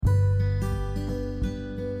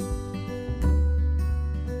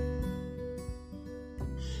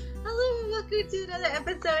welcome to another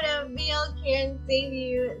episode of VL Can Save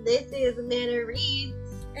You. This is Amanda Reeds.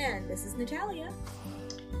 And this is Natalia.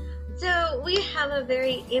 So we have a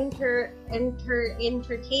very entertaining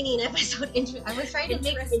episode. I was trying to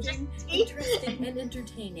make it interesting and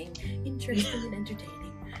entertaining. Interesting and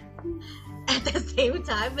entertaining. At the same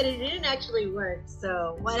time, but it didn't actually work,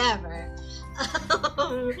 so whatever.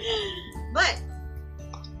 But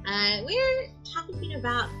we're talking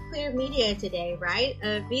about queer media today, right?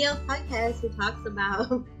 A VL podcast who talks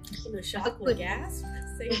about the shock with gasp.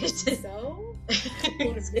 Say it so.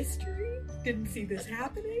 What a mystery. Didn't see this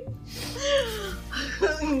happening.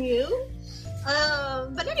 Who knew?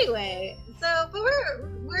 But anyway, but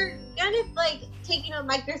we're kind of like taking a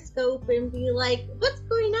microscope and be like, what's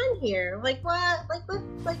going on here? Like what? Like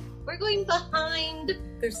we're going behind.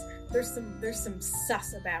 There's some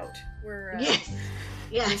sus about. We're yes.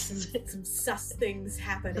 There's some sus things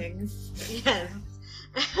happening. Yes.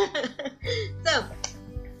 So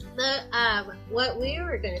what we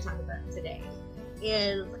were going to talk about today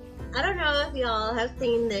is, I don't know if y'all have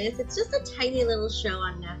seen this. It's just a tiny little show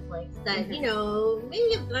on Netflix that,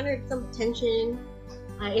 maybe have garnered some attention.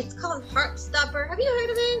 It's called Heartstopper. Have you heard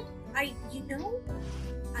of it?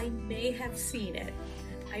 I may have seen it.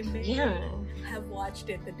 I may have watched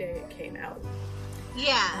it the day it came out.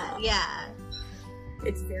 Yeah.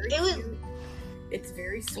 It's very cute. It's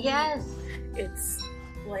very sweet. Yes. It's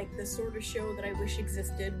like the sort of show that I wish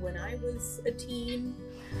existed when I was a teen.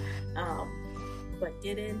 But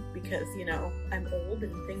didn't, because, I'm old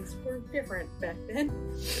and things were different back then.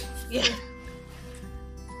 Yeah.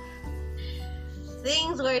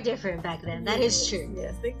 Things were different back then. That is true.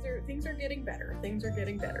 Yes, things are getting better. Things are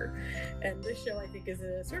getting better. And this show, I think, is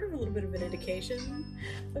a sort of a little bit of an indication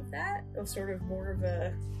of that, of sort of more of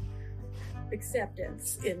a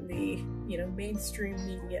acceptance in the, mainstream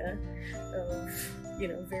media of,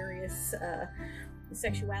 various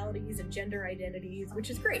sexualities and gender identities,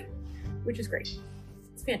 which is great. It's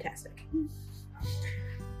fantastic.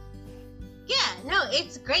 Yeah, no,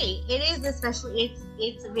 it's great. It is, especially,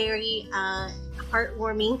 it's very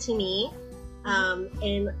heartwarming to me.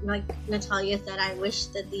 And like Natalia said, I wish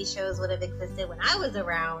that these shows would have existed when I was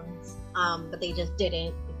around, but they just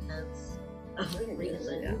didn't because of reasons.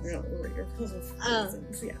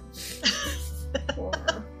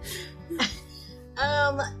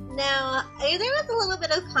 Now, there was a little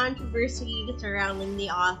bid of controversy surrounding the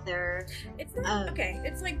author. It's not,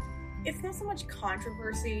 it's not so much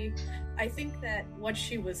controversy. I think that what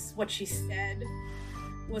she said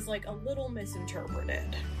was like a little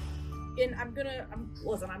misinterpreted. And I'm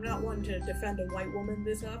not one to defend a white woman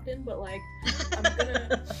this often, but like,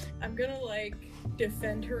 I'm gonna like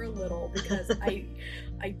defend her a little, because I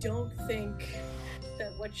don't think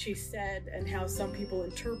that what she said and how some people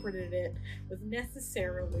interpreted it was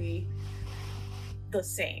necessarily the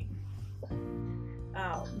same.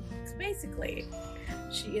 So basically,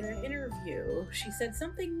 she, in an interview, she said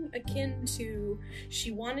something akin to,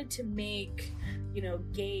 she wanted to make,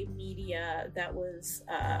 gay media that was,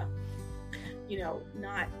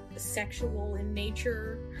 not sexual in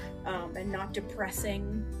nature, and not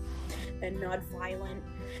depressing, and not violent.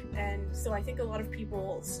 And so I think a lot of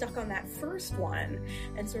people stuck on that first one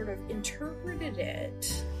and sort of interpreted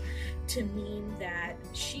it to mean that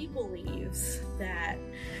she believes that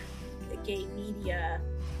gay media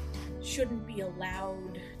shouldn't be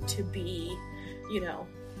allowed to be,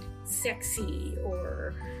 sexy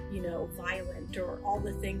or, violent, or all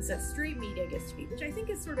the things that straight media gets to be, which I think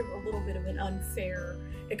is sort of a little bit of an unfair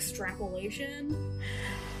extrapolation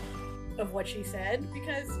of what she said,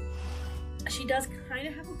 because she does kind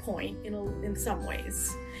of have a point in some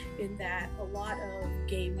ways, in that a lot of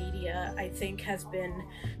gay media, I think, has been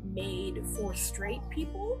made for straight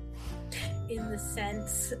people, in the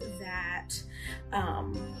sense that,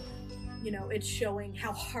 it's showing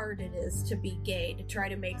how hard it is to be gay, to try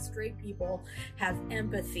to make straight people have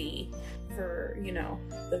empathy for,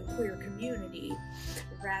 the queer community,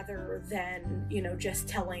 rather than, just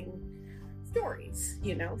telling stories, so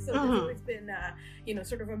there's always been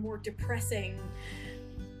sort of a more depressing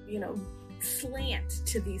slant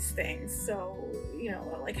to these things. So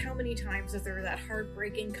like, how many times is there that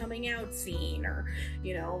heartbreaking coming out scene, or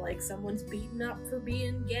like someone's beaten up for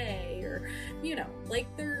being gay, or like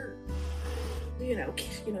they're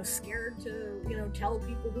scared to tell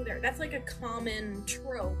people who they're. That's like a common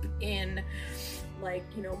trope in like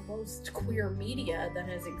most queer media that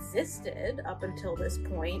has existed up until this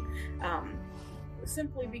point,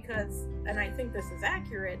 simply because, and I think this is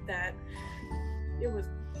accurate, that it was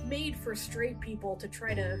made for straight people to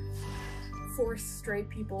try to force straight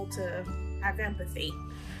people to have empathy,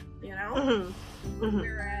 you know?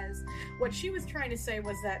 Whereas what she was trying to say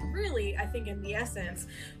was that really, I think in the essence,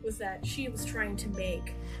 was that she was trying to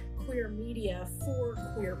make queer media for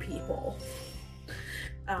queer people.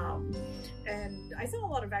 And I saw a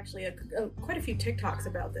lot of actually quite a few TikToks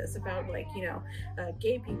about this, about like, you know,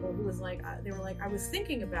 gay people who was like, they were like, I was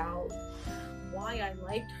thinking about why I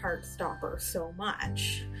liked Heartstopper so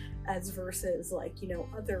much as versus like, you know,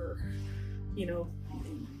 other, you know,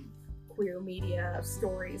 queer media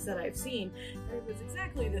stories that I've seen. And it was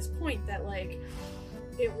exactly this point that like,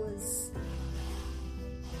 it was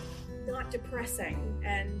not depressing.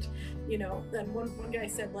 And you know, then one guy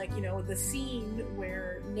said like, you know, the scene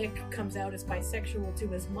where Nick comes out as bisexual to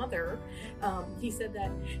his mother, he said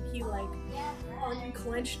that he like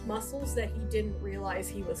unclenched muscles that he didn't realize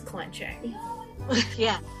he was clenching.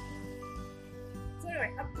 Yeah. So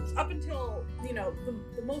anyway, up until, you know,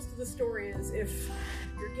 the most of the story is if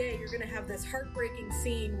you're gay, you're going to have this heartbreaking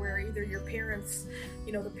scene where either your parents,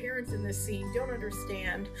 you know, the parents in this scene don't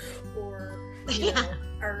understand, or, you know,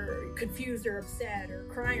 are confused or upset or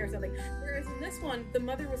crying or something. Whereas in this one, the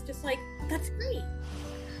mother was just like, that's great.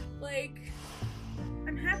 Like,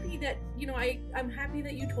 I'm happy that, you know, I'm happy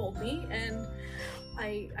that you told me, and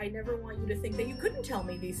I never want you to think that you couldn't tell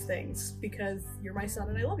me these things because you're my son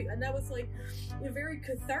and I love you. And that was like very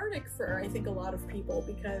cathartic for, I think, a lot of people,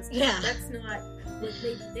 because that's not what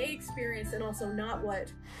maybe they experienced, and also not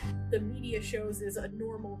what the media shows is a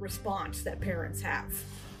normal response that parents have.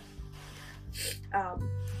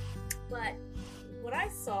 But what I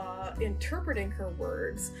saw interpreting her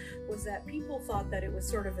words was that people thought that it was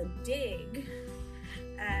sort of a dig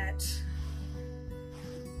at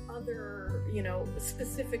other, you know,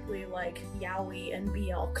 specifically like yaoi and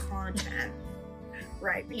BL content,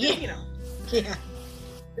 right? Because, you know,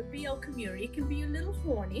 the BL community can be a little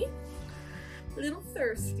horny, a little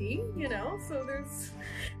thirsty, you know, so there's,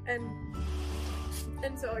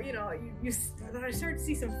 and so, you know, I started to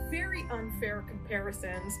see some very unfair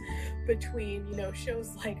comparisons between, you know,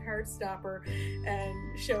 shows like Heartstopper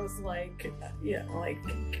and shows like, like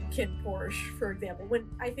KinnPorsche, for example, when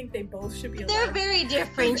I think they both should be allowed. They're very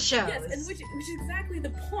different shows. Yes, and which is exactly the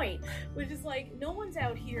point, which is like, no one's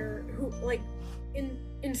out here who, like,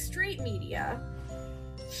 in straight media,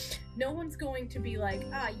 no one's going to be like,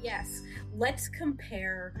 yes, let's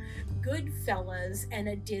compare Goodfellas and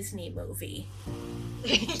a Disney movie.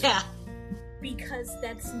 Yeah. Because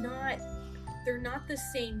they're not the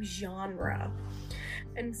same genre.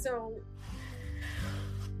 And so,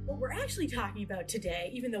 what we're actually talking about today,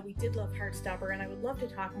 even though we did love Heartstopper, and I would love to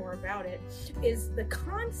talk more about it, is the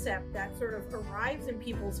concept that sort of arrives in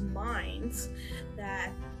people's minds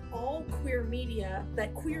that queer media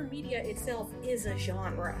itself is a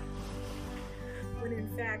genre. When in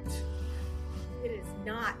fact, it is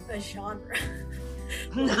not a genre.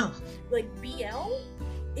 No. Like, BL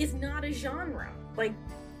is not a genre. Like,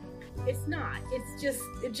 it's not.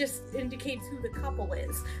 It just indicates who the couple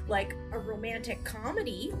is. Like, a romantic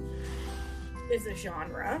comedy is a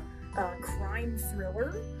genre. Crime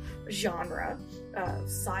thriller genre.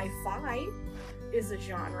 Sci-fi is a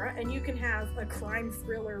genre. And you can have a crime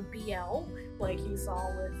thriller BL, like you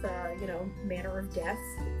saw with, Manor of Death,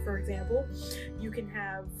 for example. You can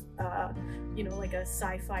have, like a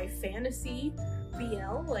sci-fi fantasy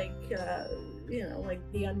BL, like,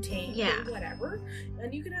 like The Untamed, or whatever.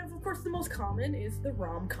 And you can have, of course, the most common is the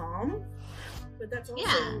rom-com, but that's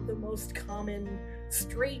also the most common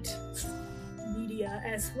straight media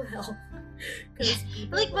as well. Because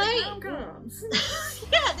like rom-coms.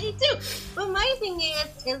 Yeah, they do. But my thing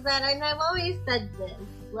is that, and I've always said this,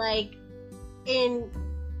 like,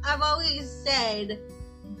 I've always said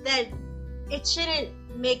that it shouldn't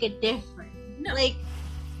make a difference. No. Like,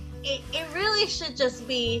 it really should just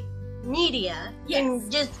be media. Yes.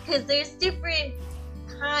 And just because there's different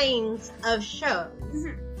kinds of shows.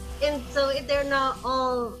 Mm-hmm. And so they're not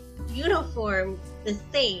all uniform the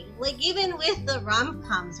same. Like, even with the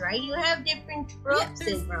rom-coms, right? You have different tropes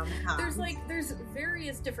in rom-coms. There's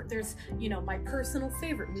various different, there's, my personal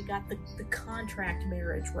favorite. We got the contract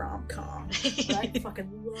marriage rom-com. I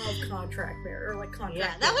fucking love contract marriage, or like contract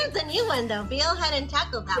Yeah, that marriage. was a new one, though. BL hadn't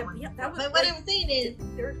tackled that one. Yeah, that was, but what I'm saying is,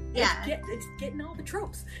 it's getting all the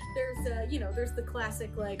tropes. There's, there's the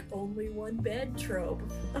classic, like, only one bed trope,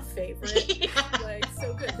 a favorite. Like,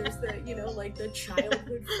 so good. There's the, like the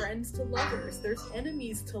childhood friends to lovers. There's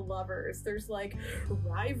enemies to lovers. There's like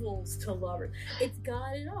rivals to lovers. It's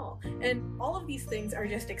got it all. And all of these things are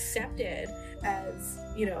just accepted as,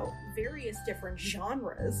 various different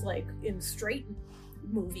genres, like in straight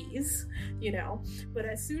movies, you know, but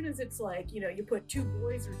as soon as it's like, you know, you put two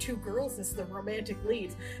boys or two girls as the romantic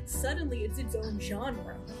leads, suddenly it's its own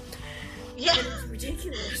genre. Yeah. And it's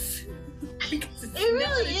ridiculous. Because it's It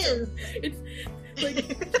really is. It's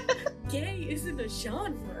like, gay isn't a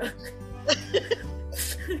genre.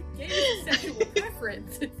 Gay is a sexual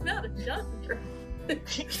preference. It's not a genre.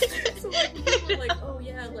 So like people are like, oh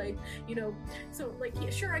yeah, like, you know, so like, yeah,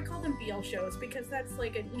 sure, I call them BL shows because that's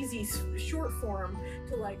like an easy short form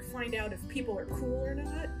to like find out if people are cool or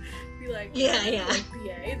not. Be like, yeah, like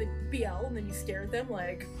BA, then BL, and then you stare at them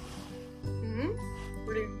like,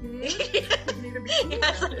 What do you, you need to be cool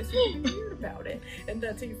about this, you need to be weird about it, and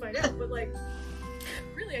that's how you find out. But like,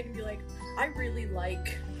 really, I can be like, I really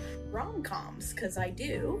like rom-coms because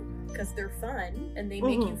they're fun and they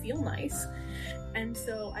make you feel nice. And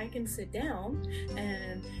so I can sit down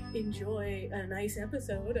and enjoy a nice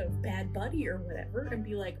episode of Bad Buddy or whatever and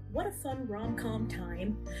be like, what a fun rom-com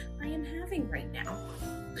time I am having right now.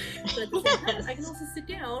 But at the same time, I can also sit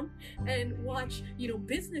down and watch, you know,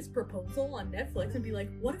 Business Proposal on Netflix and be like,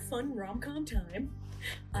 what a fun rom-com time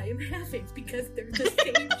I am having, because they're the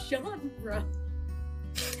same genre.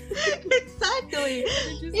 Exactly.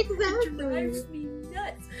 It drives me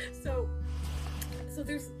nuts. So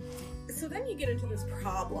then you get into this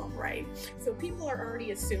problem, right? So people are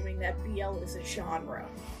already assuming that BL is a genre.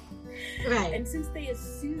 Right. And since they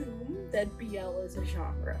assume that BL is a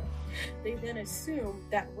genre, they then assume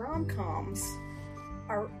that rom-coms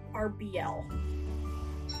are BL.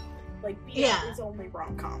 Like, BL is only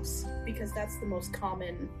rom-coms, because that's the most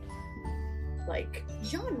common, like,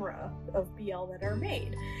 genre of BL that are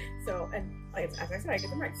made. So, and as I said, I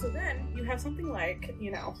get them right. So then you have something like,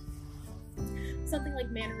 you know, something like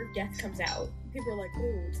Manner of Death comes out. People are like,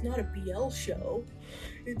 oh, it's not a BL show.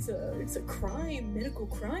 It's a medical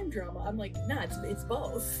crime drama. I'm like, nah, it's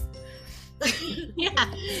both.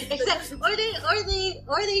 Yeah, exactly. Or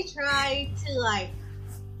they try to like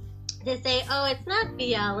to say, oh, it's not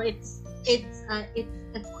BL. It's a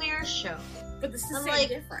queer show. But it's the same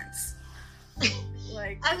difference.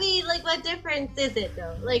 Like, I mean, like, what difference is it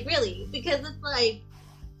though? Like, really? Because it's like,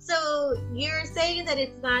 so you're saying that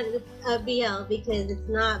it's not a BL because it's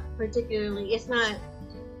not particularly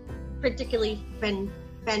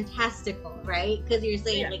fantastical, right? Because you're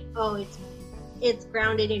saying like, oh, it's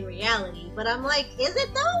grounded in reality. But I'm like, is it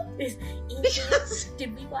though?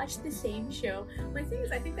 Did we watch the same show? My thing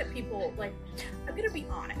is, I think that people, like, I'm gonna be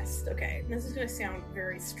honest, okay? This is gonna sound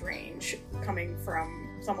very strange coming from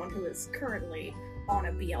someone who is currently on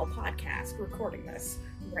a BL podcast recording this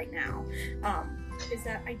right now. Is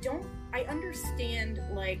that I understand,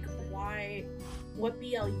 like, what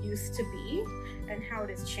BL used to be and how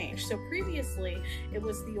it has changed. So previously, it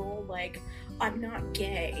was the old, like, I'm not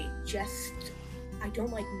gay, just, I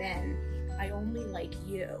don't like men, I only like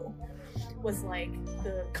you, was, like,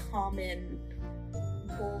 the common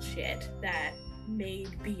bullshit that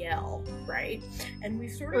made BL, right? And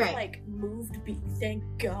we've sort of, like, thank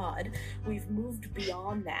God, we've moved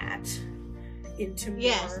beyond that into more.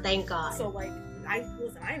 Yes, thank God. So, like, I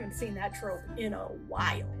haven't seen that trope in a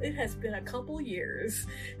while. It has been a couple years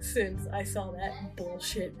since I saw that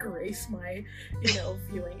bullshit grace my, you know,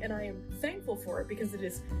 viewing, and I am thankful for it because it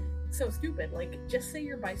is so stupid. Like, just say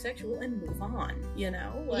you're bisexual and move on, you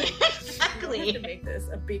know? Like, exactly. You don't have to make this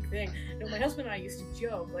a big thing. You know, my husband and I used to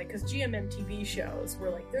joke, like, because GMMTV shows were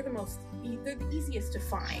like, they're the easiest to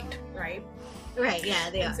find, right? Right, yeah,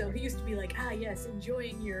 they are. So he used to be like, yes,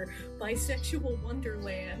 enjoying your bisexual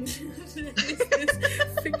wonderland. this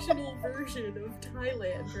fictional version of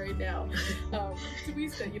Thailand right now. So we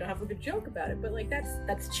used to, you know, have a good joke about it, but like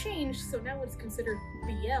that's changed. So now what's considered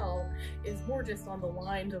BL is more just on the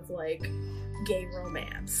lines of like gay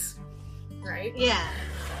romance, right? Yeah,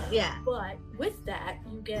 yeah. But with that,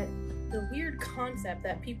 you get the weird concept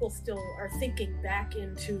that people still are thinking back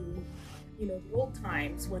into, you know, the old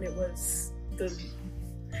times when it was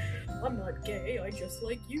I'm not gay, I just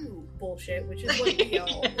like you bullshit, which is what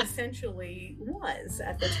BL essentially was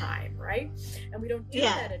at the time, right? And we don't do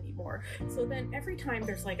that anymore. So then every time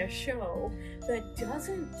there's like a show that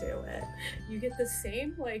doesn't do it, you get the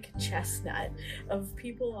same like chestnut of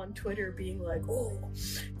people on Twitter being like, oh,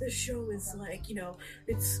 this show is like, you know,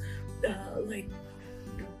 it's like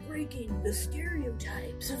breaking the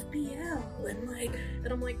stereotypes of BL,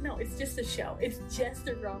 and I'm like, no, it's just a show. It's just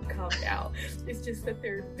a rom-com now. It's just that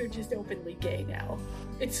they're just openly gay now.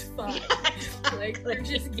 It's fine. Like, they're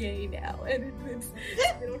just gay now, and they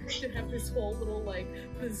don't have to have this whole little like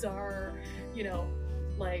bizarre, you know,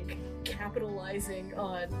 like capitalizing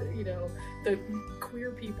on, you know, the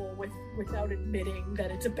queer people without admitting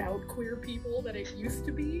that it's about queer people that it used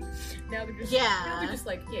to be. Now they're just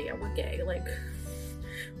like, yeah, we're gay. Like,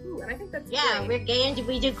 ooh, and I think that's great. We're gay and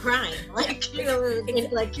we do crime. Like, you know,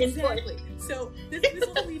 like Kim exactly. So this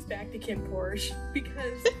all leads back to Kim Porsche,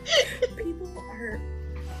 because people are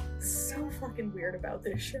so fucking weird about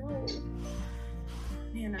this show.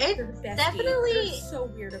 Man, it's definitely they're so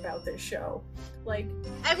weird about this show. Like,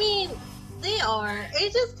 I mean, they are.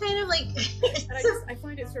 It's just kind of like. And I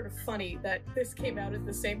find it sort of funny that this came out at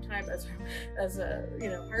the same time as a, you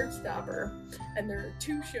know, Heartstopper, and there are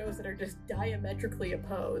two shows that are just diametrically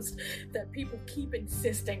opposed that people keep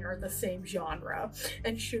insisting are the same genre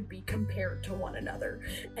and should be compared to one another,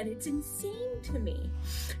 and it's insane to me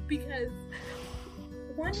because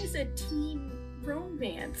one is a teen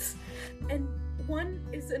romance and one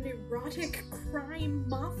is an erotic crime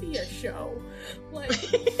mafia show. Like,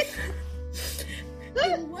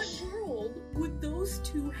 in what world would those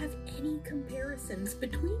two have any comparisons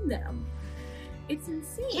between them? It's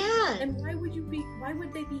insane. Yeah. And why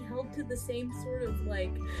would they be held to the same sort of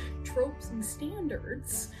like tropes and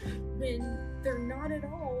standards when they're not at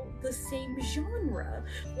all the same genre?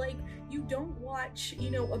 Like, you don't watch, you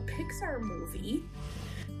know, a Pixar movie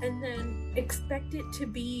and then expect it to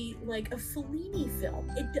be like a Fellini film.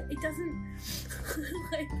 It doesn't,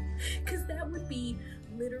 like, because that would be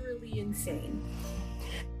literally insane.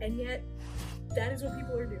 And yet, that is what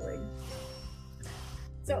people are doing.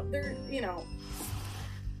 So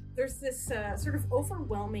there's this sort of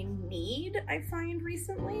overwhelming need, I find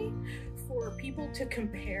recently, for people to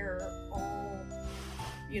compare all,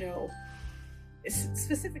 you know,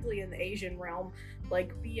 specifically in the Asian realm,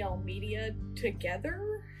 like BL media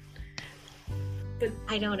together. But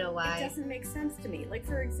I don't know why. It doesn't make sense to me. Like,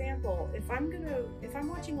 for example, if I'm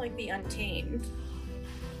watching like The Untamed,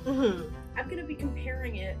 I'm gonna be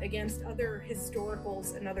comparing it against other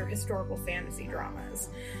historicals and other historical fantasy dramas.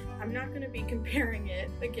 I'm not gonna be comparing it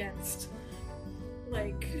against,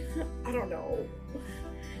 like, I don't know,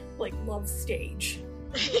 like Love Stage.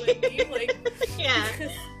 You know what I mean? Like, yeah.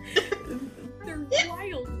 They're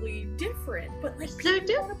wildly different, but like so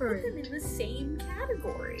people want to put them in the same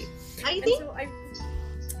category. I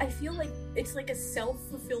feel like it's like a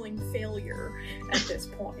self-fulfilling failure at this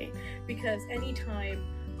point, because anytime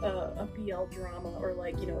a BL drama or,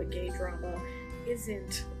 like, you know, a gay drama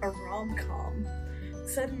isn't a rom-com,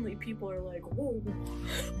 suddenly people are like, whoa,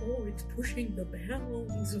 it's pushing the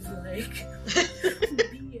bounds of, like,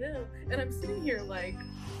 BL. And I'm sitting here like,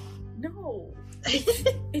 no,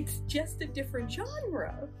 it's just a different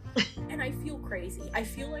genre. And I feel crazy. I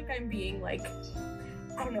feel like I'm being, like,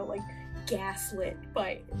 I don't know, like, gaslit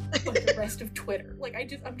by the rest of Twitter. Like,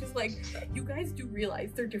 I'm just like, you guys do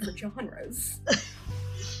realize they're different genres.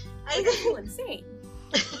 Like, I feel insane.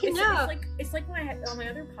 It's like when I on my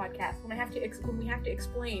other podcast, when we have to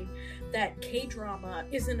explain that K-drama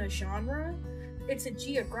isn't a genre, it's a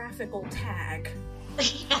geographical tag.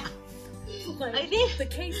 Yeah. Like, I think the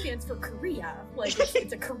K stands for Korea. Like,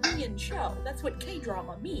 it's a Korean show. That's what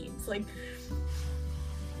K-drama means. Like,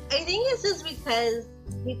 I think it's just because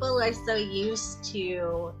people are so used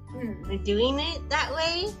to doing it that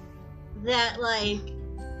way that, like,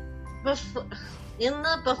 in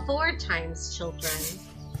the before times children,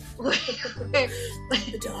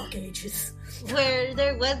 the dark ages, where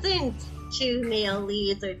there wasn't two male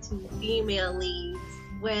leads or two female leads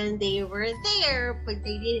when they were there, but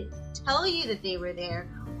they didn't tell you that they were there,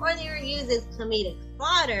 or they were used as comedic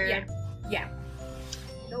fodder. Yeah.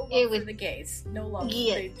 No love for the gays. No love.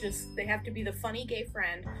 Yeah. They have to be the funny gay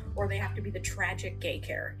friend, or they have to be the tragic gay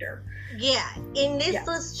character. Yeah, and this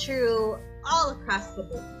was true all across the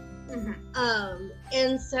board.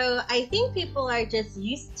 And so I think people are just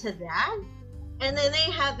used to that, and then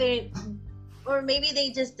they haven't, or maybe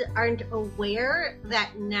they just aren't aware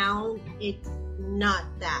that now it's not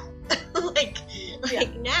that.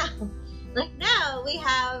 Now we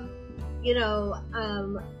have, you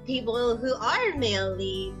know, people who are male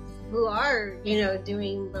leads, who are, you know,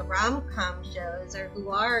 doing the rom-com shows, or who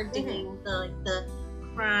are doing the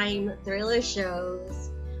crime thriller shows.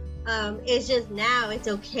 It's just now it's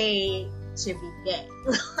okay to be gay.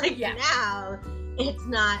 Now it's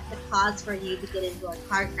not a cause for you to get into a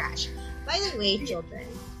car crash. By the way, children,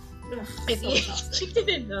 if you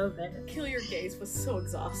didn't know this, Kill Your Gays was so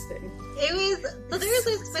exhausting. It was, so there was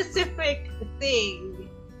a specific thing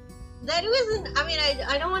that it wasn't, I mean,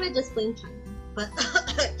 I don't want to just blame China, but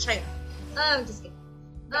China. I'm just kidding.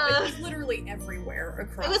 No, it was literally everywhere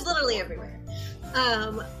across. It was literally everywhere.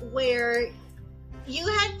 Where you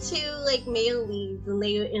had two like male leads,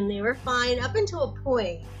 and they were fine up until a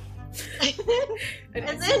point.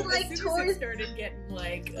 and then like towards it started getting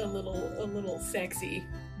like a little sexy.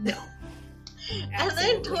 No. And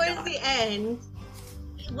then towards not. the end,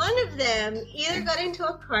 one of them either got into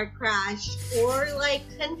a car crash or like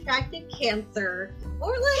contracted cancer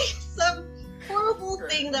or like some horrible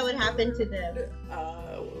thing that would happen to them.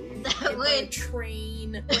 That would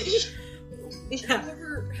train. Like, yeah.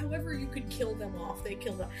 However you could kill them off, they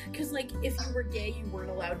killed them. Because like if you were gay, you weren't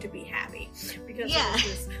allowed to be happy. Because there's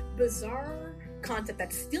this bizarre concept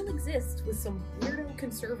that still exists with some weirdo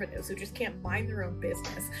conservatives who just can't mind their own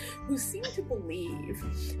business, who seem to believe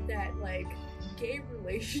that like gay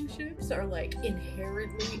relationships are like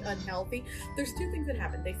inherently unhealthy. There's two things that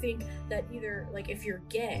happen. They think that either like if you're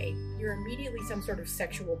gay, you're immediately some sort of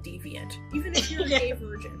sexual deviant, even if you're a gay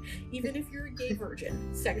virgin,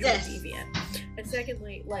 sexual deviant. And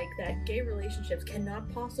secondly, like that gay relationships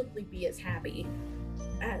cannot possibly be as happy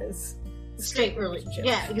as straight relationships.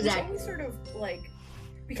 Yeah, exactly. It's always sort of like,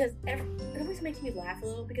 because it always makes me laugh a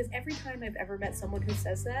little, because every time I've ever met someone who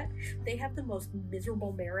says that, they have the most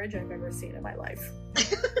miserable marriage I've ever seen in my life.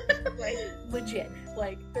 Like, legit.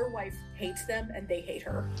 Like, their wife hates them and they hate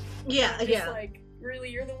her. Yeah, just like, really,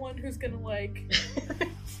 you're the one who's gonna, like,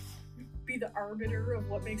 be the arbiter of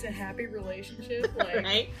what makes a happy relationship? Like,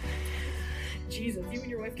 right? Jesus, you and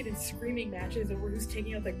your wife get in screaming matches over who's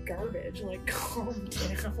taking out the garbage. Like, calm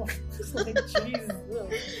down. Like, Jesus.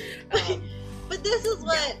 But this is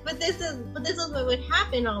what would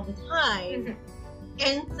happen all the time.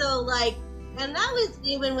 And so like, and that was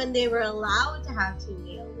even when they were allowed to have two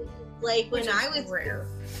male leads. Like when I was rare.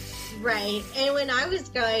 Right. And when I was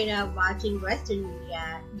growing up watching Western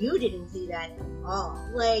media, you didn't see that at all.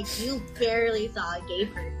 Like you barely saw a gay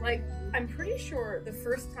person. Like, I'm pretty sure the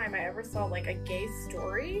first time I ever saw like a gay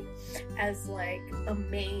story as like a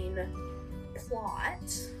main plot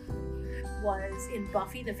was in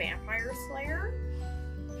Buffy the Vampire Slayer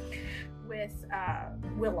with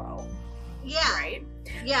Willow. Yeah. Right?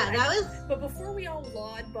 Yeah, that was... But before we all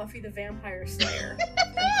laud Buffy the Vampire Slayer,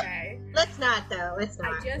 okay? Let's not, though. Let's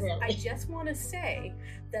not. I just want to say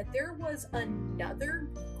that there was another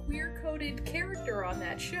queer-coded character on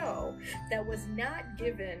that show that was not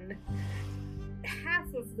given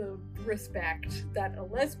half of the respect that a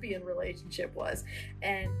lesbian relationship was.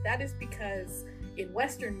 And that is because in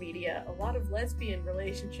Western media, a lot of lesbian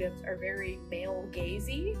relationships are very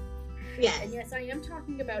male-gazy. Yes. And yes, I am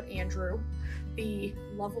talking about Andrew, the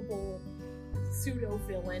lovable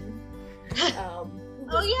pseudo-villain.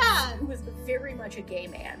 Who was very much a gay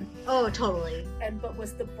man. Oh, totally. But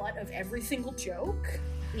was the butt of every single joke.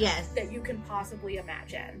 Yes. That you can possibly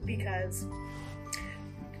imagine. Because,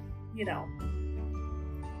 you know,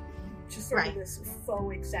 just sort of this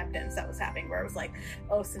faux acceptance that was happening where it was like,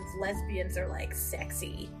 oh, since lesbians are like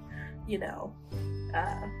sexy, you know,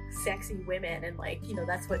 sexy women, and like, you know,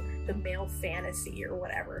 that's what the male fantasy or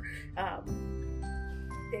whatever,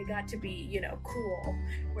 they got to be, you know, cool.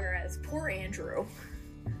 Whereas poor Andrew,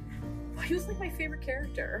 he was like my favorite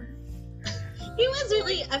character. He was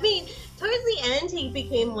really, I mean, towards the end he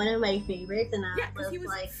became one of my favorites, and he was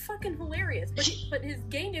like fucking hilarious. But his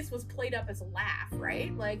gayness was played up as a laugh,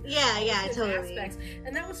 right? Like totally. Aspects.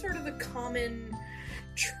 And that was sort of the common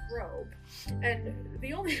trope. And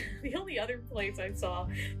the only other place I saw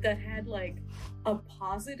that had like a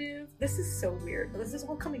positive, this is so weird, but this is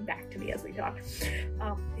all coming back to me as we talk.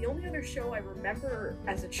 The only other show I remember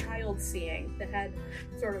as a child seeing that had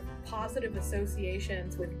sort of positive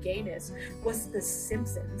associations with gayness was The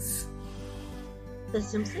Simpsons. The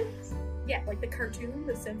Simpsons? Yeah, like the cartoon,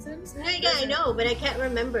 The Simpsons. Yeah, I know, but I can't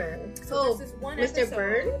remember. So there's this one Mr. episode.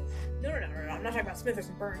 Burns? No, I'm not talking about Smithers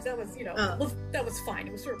and Burns. That was, you know, that was fine.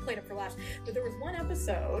 It was sort of played up for laughs. But there was one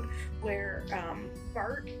episode where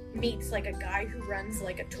Bart meets like a guy who runs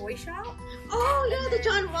like a toy shop. Oh yeah, the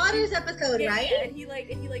John Waters episode, right? Yeah, and he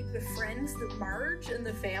befriends the Marge and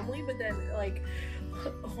the family, but then like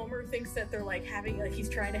Homer thinks that they're like having, like, he's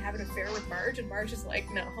trying to have an affair with Marge, and Marge is like,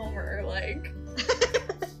 no, Homer, like,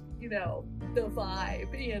 you know, the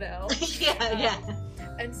vibe, you know? Yeah.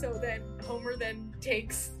 And so then Homer then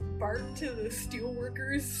takes Bart to the steel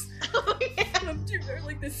workers, or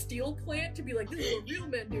like the steel plant, to be like, this is what real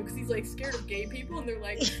men do, because he's like scared of gay people, and they're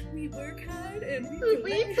like, we work hard and we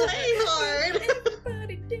play hard.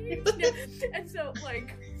 Everybody dance. And so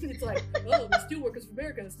like, it's like, oh, the steel workers of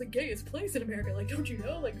America is the gayest place in America. Like, don't you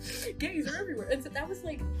know? Like, gays are everywhere. And so that was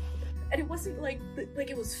like, and it wasn't like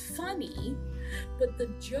it was funny, but the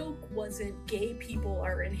joke wasn't gay people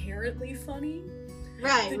are inherently funny.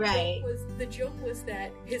 Right, right. The joke was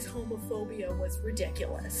that his homophobia was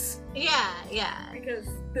ridiculous. Yeah, yeah. Because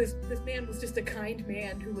this man was just a kind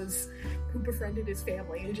man who befriended his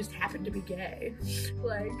family and just happened to be gay.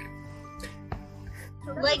 Like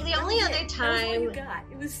the only other time you got.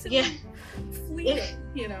 It was so fleeting,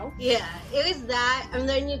 you know? Yeah, it was that, and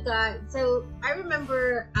then you got, so I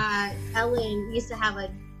remember Ellen used to have a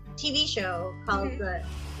TV show called Ellen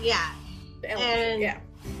and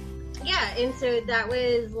Show, and so that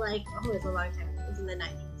was like, it was a long time ago. It was in the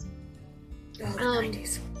 90s. Oh, the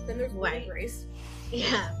 90s. Then there's right. Grace.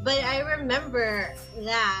 Yeah, but I remember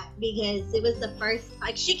that because it was the first,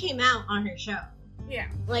 like, she came out on her show. Yeah.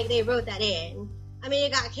 Like, they wrote that in. I mean,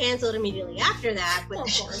 it got canceled immediately after that, but well,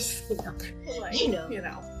 of course. you know.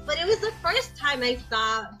 But it was the first time I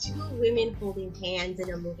saw two women holding hands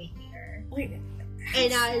in a movie theater. Wait,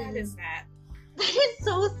 and sad is that? That is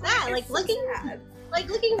so sad. Like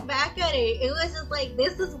looking back at it, it was just like,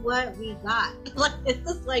 this is what we got. Like, it's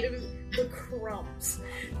just like it was the crumbs.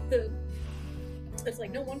 It's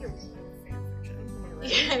like, no wonder we were fan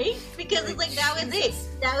fiction. Right? Because it's like, that was it.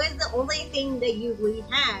 That was the only thing that we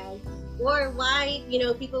had. Or why,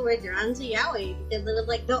 people were drawn to yaoi, because it was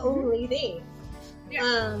like the only thing.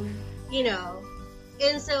 Yeah.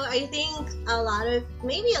 And so I think a lot of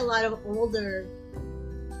older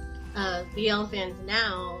BL fans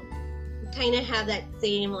now kind of have that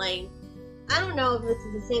same, like, I don't know if it's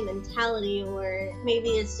the same mentality, or maybe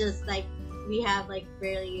it's just like we have like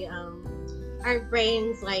really our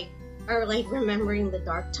brains like are like remembering the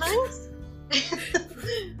dark times.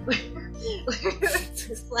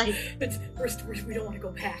 It's like we don't want to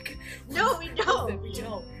go back. No, we don't. We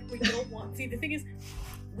don't want. See, the thing is,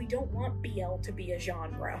 we don't want BL to be a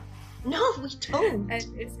genre. No, we don't. And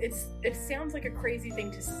it sounds like a crazy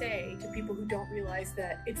thing to say to people who don't realize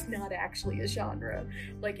that it's not actually a genre.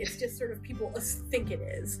 Like, it's just sort of people think it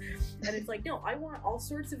is. And it's like, no, I want all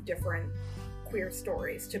sorts of different queer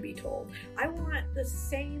stories to be told. I want the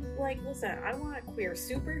same, like, listen, I want queer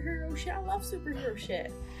superhero shit. I love superhero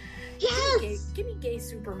shit. Yes! Give me gay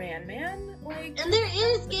Superman, man. Like, and there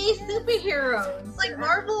is gay superheroes. Like,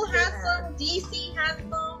 Marvel has some, DC has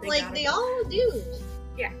some, like, they all do.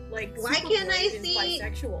 Yeah, like, why can't I see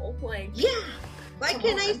bisexual? Like, yeah, why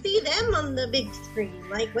can't I see them on the big screen?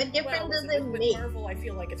 Like, what difference does it with make? Marvel, I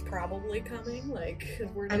feel like it's probably coming. Like,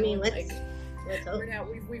 we're now, let's hope. We're now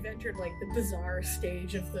we've entered like the bizarre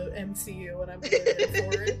stage of the MCU, and I'm excited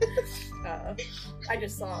for it. I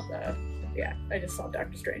just saw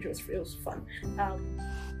Doctor Strange. It was fun.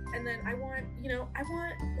 And then I want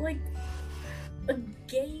like a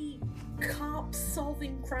gay cops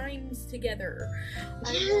solving crimes together.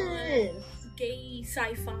 Yes. I want gay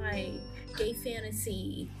sci-fi, gay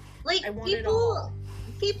fantasy. Like, I want it all.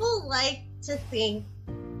 People like to think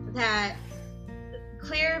that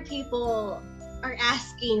queer people are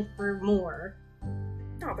asking for more.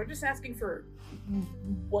 No, they're just asking for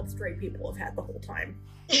what straight people have had the whole time.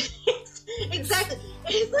 Exactly.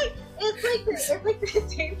 It's like the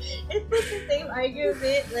same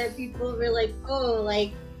argument that people were like, oh,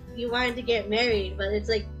 like, you wanted to get married, but it's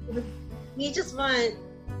like, we just want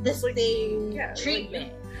the same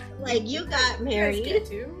treatment. Like, you got married. You guys get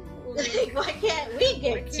to. Like, why can't we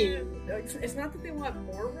get to? It's not that they want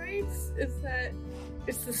more rights, it's that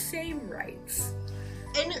it's the same rights.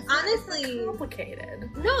 And it's honestly, it's not complicated.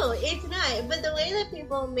 No, it's not. But the way that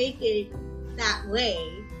people make it that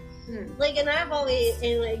way, like, and I've always,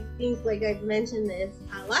 and like, things like I've mentioned this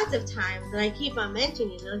lots of times, and I keep on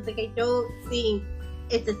mentioning it. It's like, I don't think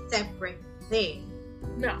it's a separate thing.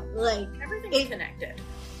 No, like, everything's connected.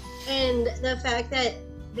 And the fact that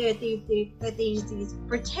there are these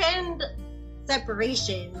pretend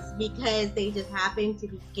separations because they just happen to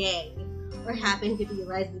be gay or happen to be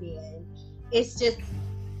lesbian, it's just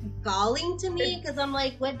galling to me, because I'm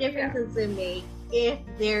like, what difference does it make if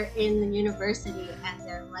they're in the university and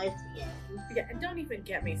they're lesbian? Yeah, and don't even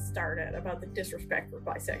get me started about the disrespect for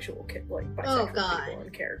bisexual people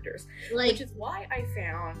and characters. Like, which is why I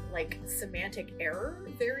found, like, semantic error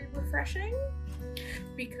very refreshing,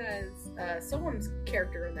 because someone's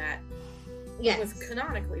character in that was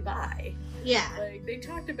canonically bi. Yeah. Like, they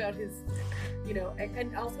talked about his,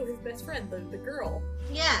 and also his best friend, the girl.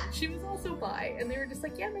 Yeah. She was also bi, and they were just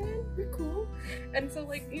like, yeah, man, you're cool. And so,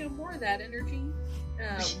 like, more of that energy.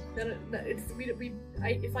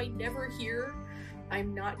 If I never hear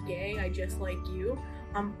I'm not gay, I just like you,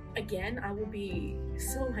 again, I will be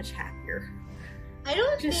so much happier. I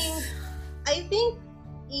think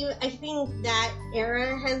that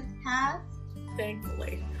era has passed.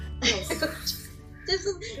 Thankfully.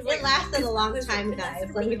 It lasted a long time, guys.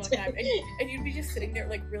 A really long time. And you'd be just sitting there,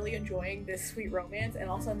 like, really enjoying this sweet romance, and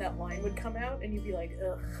all of a sudden that line would come out, and you'd be like,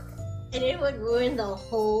 ugh. And it would ruin the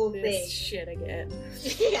whole thing. Shit again.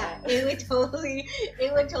 Yeah, it would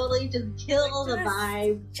totally just kill the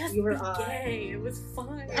vibe just you were be on. Gay. It was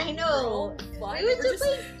fine. I know. Fine. It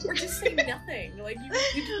was we're just saying nothing. Like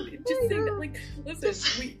you just say that. Like,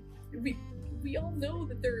 listen, we all know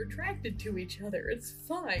that they're attracted to each other. It's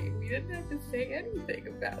fine. We didn't have to say anything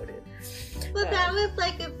about it. But that was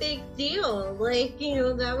like a big deal. Like, you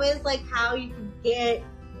know, that was like how you could get.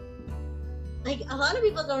 Like, a lot of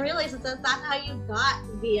people don't realize that that's not how you got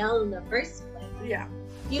BL in the first place. Yeah.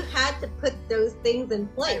 You had to put those things in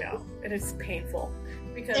place. I know. And it's painful.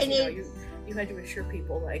 Because, you had to assure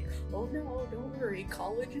people, like, oh no, don't worry,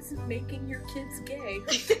 college isn't making your kids gay.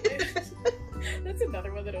 That's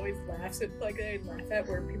another one that always laughs at, like, I laugh at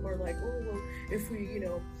where people are like, oh, well, if we,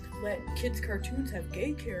 let kids' cartoons have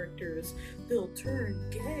gay characters, they'll turn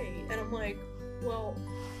gay. And I'm like, well,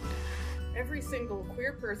 every single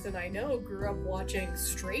queer person I know grew up watching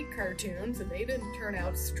straight cartoons, and they didn't turn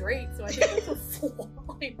out straight, so I think that's a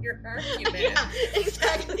flaw in your argument. Yeah,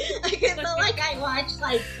 exactly. Like, it's not like I watched,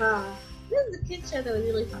 like, this is a kid show that was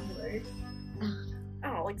really popular. I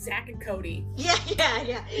don't know, like Zack and Cody. Yeah.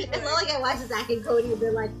 It's not like I watched Zack and Cody and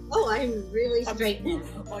been like, oh, I'm really straight now.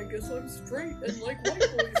 I guess I'm straight and like white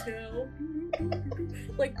boys now.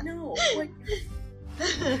 Like, no, like...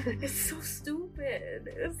 It's so stupid.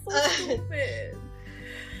 It's so stupid.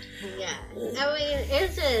 Yeah. I mean,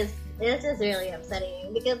 it's just really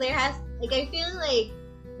upsetting because there has, like, I feel like,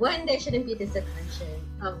 one, there shouldn't be this oppression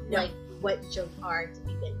of, like, what shows are to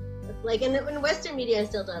begin with. Like, and Western media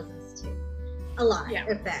still does this too. A lot,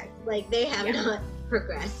 in fact. Like, they have not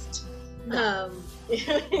progressed. No.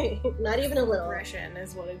 Not even a little. Progression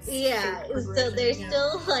is what it's... Yeah, so they're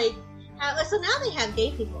still, like... so now they have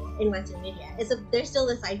gay people in Western media. They're still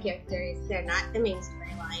the side characters. They're not the main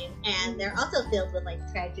storyline, and they're also filled with like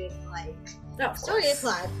tragic story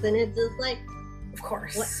plots. And it's just like, of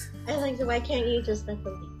course. What? I was like, so why can't you just let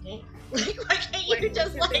them be gay? Like, why can't you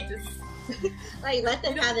just like let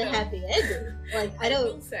them have a happy ending? Like, I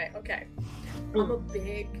will say, okay, I'm a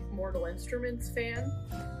big Mortal Instruments fan.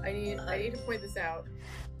 I need to point this out.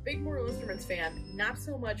 Big Mortal Instruments fan, not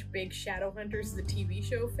so much big Shadowhunters the TV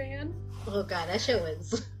show fan. Oh god, that show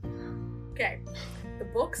is... Okay, the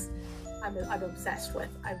books, I'm obsessed with.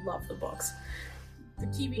 I love the books. The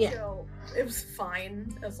TV show, it was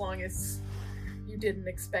fine as long as you didn't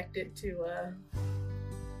expect it to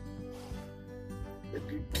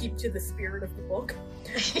keep to the spirit of the book.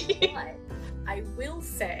 But I will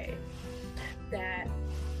say that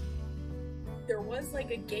there was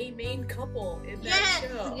like a gay main couple in that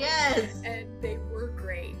show. Yes. And they were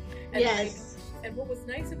great. And and what was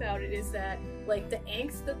nice about it is that, like, the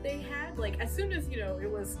angst that they had, like, as soon as, it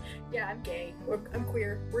was, I'm gay, I'm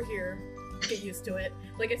queer, we're here, get used to it.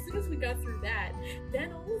 Like, as soon as we got through that,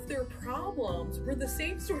 then all of their problems were the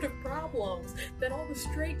same sort of problems that all the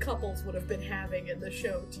straight couples would have been having in the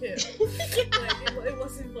show, too. Like, it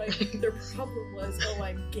wasn't like their problem was, oh,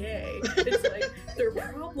 I'm gay. It's like, their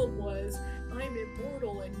problem was, I'm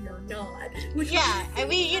immortal and you're not. Which I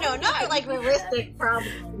mean, not like realistic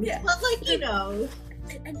problems. Yeah. But like,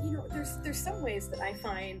 And there's some ways that I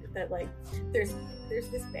find that, like, there's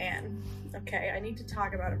this band. Okay, I need to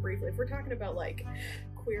talk about it briefly. If we're talking about like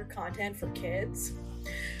queer content for kids,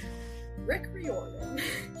 Rick Riordan,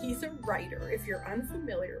 he's a writer. If you're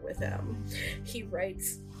unfamiliar with him, he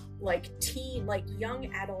writes like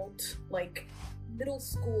young adult, like middle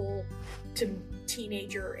school to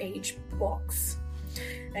teenager age books.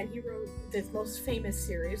 And he wrote this most famous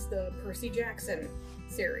series, the Percy Jackson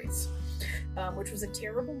series, which was a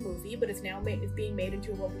terrible movie, but is now being made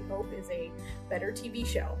into what we hope is a better TV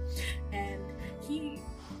show. And he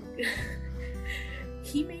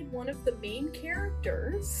made one of the main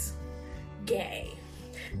characters gay.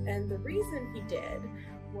 And the reason he did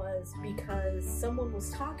was because someone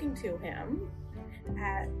was talking to him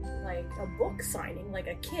at like a book signing, like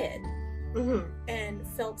a kid, and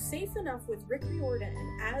felt safe enough with Rick Riordan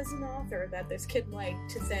as an author that this kid liked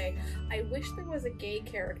to say, I wish there was a gay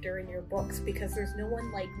character in your books because there's no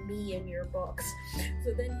one like me in your books.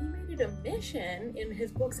 So then he made it a mission in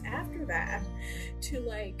his books after that to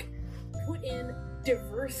like put in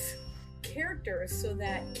diverse characters so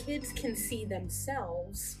that kids can see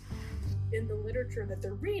themselves in the literature that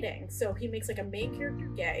they're reading. So he makes like a main character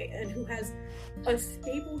gay and who has a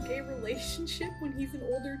stable gay relationship when he's an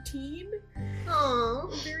older teen.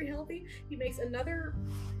 Aww. Very healthy. He makes another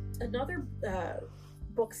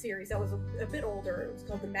book series that was a bit older. It was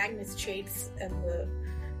called The Magnus Chase and the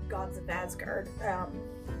gods of Asgard.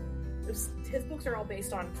 His books are all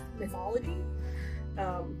based on mythology.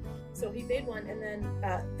 So he made one, and then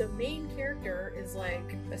the main character is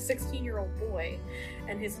like a 16-year-old boy,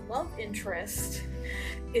 and his love interest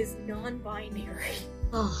is non-binary.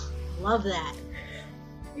 Oh, love that.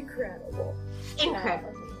 Incredible.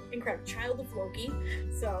 Incredible. Child of Loki.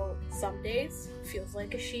 So some days feels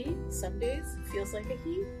like a she, some days feels like a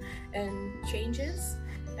he, and changes.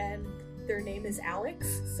 And their name is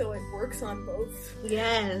Alex, so it works on both.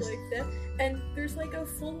 Yes. Like that. And there's like a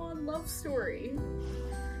full-on love story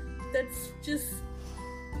that's just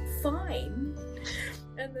fine.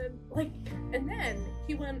 And then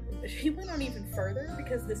he went on even further,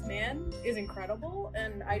 because this man is incredible,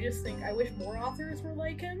 and I just think I wish more authors were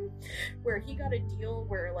like him, where he got a deal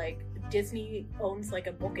where like Disney owns like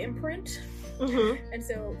a book imprint, and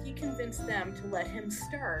so he convinced them to let him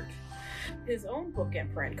start his own book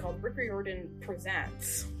imprint called Rick Riordan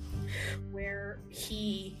Presents, where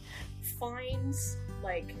he finds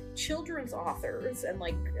like children's authors and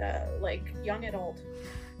like young adult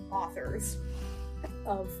authors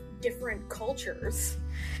of different cultures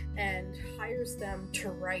and hires them to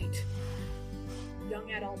write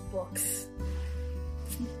young adult books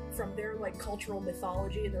from their like cultural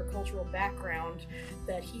mythology and their cultural background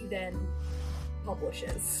that he then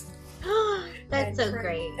publishes. That's so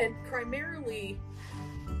great. And primarily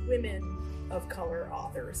women of color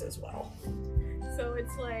authors as well. So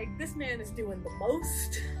it's like, this man is doing the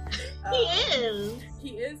most. He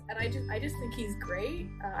is, and I just think he's great.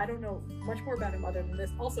 I don't know much more about him other than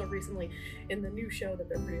this. Also, recently in the new show that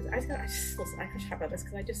they're producing, I just talk about this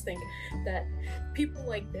because I just think that people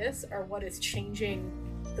like this are what is changing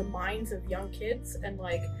the minds of young kids, and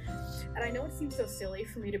I know it seems so silly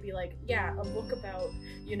for me to be like, yeah, a book about,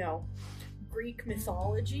 Greek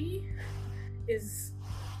mythology is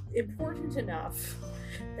important enough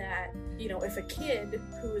that, if a kid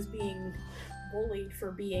who is being bullied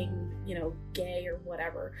for being, gay or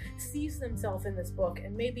whatever, sees themselves in this book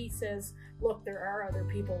and maybe says, look, there are other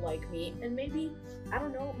people like me, and maybe, I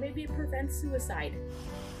don't know, maybe it prevents suicide.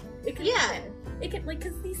 It can happen. It can,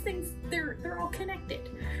 because these things, they're all connected,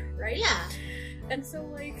 right? Yeah. And so,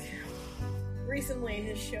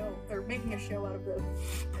 recently they're making a show out of the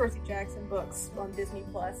Percy Jackson books on Disney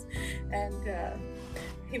Plus, and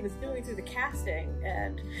he was going through the casting,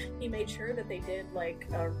 and he made sure that they did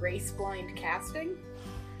a race-blind casting.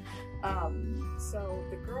 So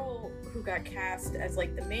the girl who got cast as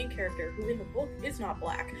the main character, who in the book is not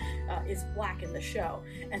black, is black in the show,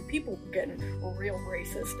 and people were getting real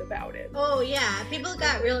racist about it. Oh yeah, people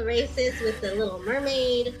got real racist with the Little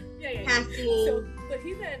Mermaid casting. So, but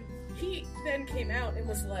he then came out and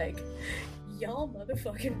was like, y'all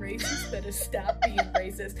motherfucking racists better stop being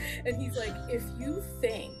racist. And he's like, if you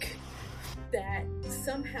think that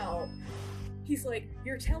somehow, he's like,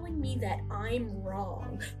 you're telling me that I'm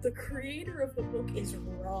wrong. The creator of the book is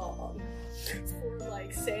wrong for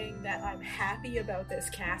saying that I'm happy about this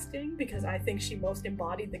casting because I think she most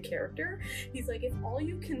embodied the character. He's like, if all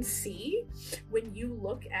you can see when you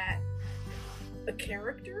look at a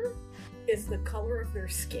character is the color of their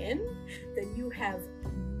skin, then you have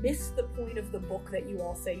missed the point of the book that you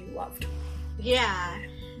all say you loved. Yeah.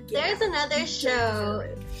 There's another show.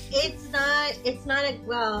 It's not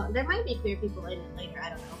well, there might be queer people in it later, I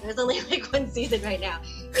don't know. There's only one season right now.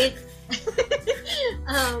 It's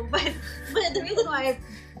but the reason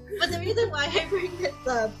why I bring this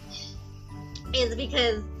up is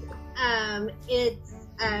because it's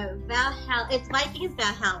Valhalla, it's Vikings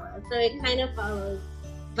Valhalla. So it kind of follows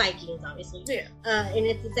Vikings, obviously. Yeah. And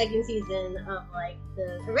it's the second season of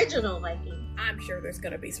the original Vikings. I'm sure there's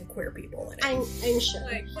gonna be some queer people in it. I'm sure.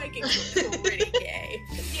 Vikings are pretty gay.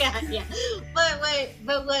 Yeah. But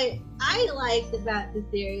what I liked about the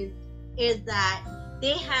series is that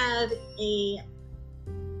they have a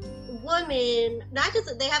woman,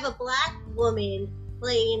 they have a black woman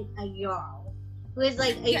playing a Jarl, who is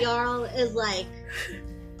a Jarl is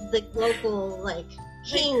the local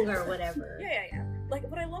king or whatever. Yeah.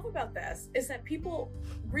 What I love about this is that people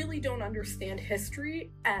really don't understand history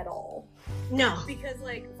at all. No. Because,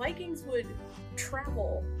 Vikings would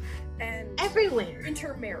travel and everywhere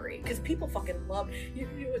intermarry, because people fucking love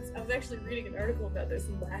I was actually reading an article about this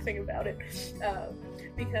and laughing about it,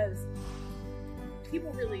 because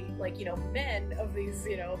people really, men of these,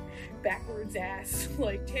 backwards ass,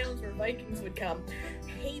 towns where Vikings would come,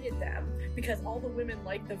 hated them because all the women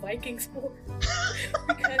liked the Viking sport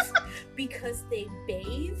because they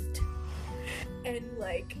bathed and,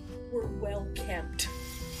 were well kept.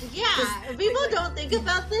 Yeah, people don't think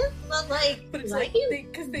about this, but it's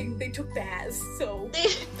because they took baths, so they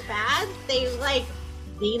baths. They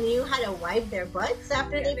they knew how to wipe their butts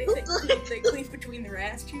after they pooped. They cleaned between their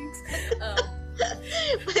ass cheeks.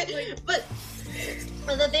 But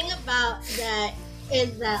the thing about that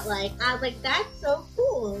is that, like, I was like, that's so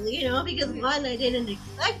cool, you know, because one, I didn't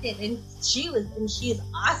expect it, and she's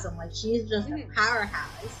awesome. Like, she's just a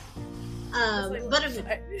powerhouse. But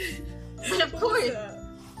of course,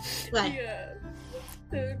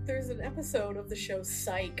 there's an episode of the show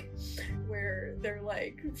Psych where they're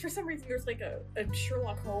like, for some reason there's like a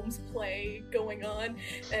Sherlock Holmes play going on,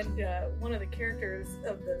 and one of the characters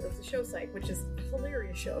of the show Psych, which is a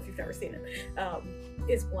hilarious show if you've never seen it,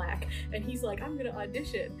 is black, and he's like, I'm gonna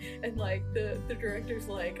audition, and like the director's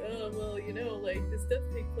like, oh well, you know, like this does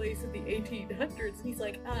take place in the 1800s, and he's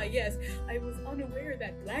like, yes, I was unaware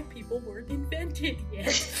that black people weren't invented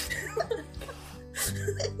yet.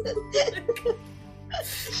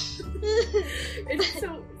 And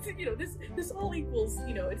so, you know, this all equals,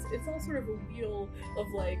 you know, it's all sort of a wheel of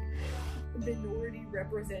like minority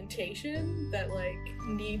representation that like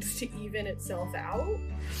needs to even itself out,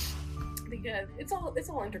 because it's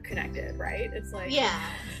all interconnected, right? It's like,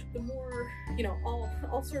 the more, you know,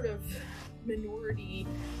 all sort of minority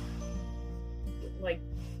like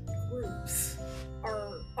groups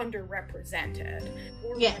are underrepresented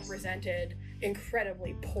or represented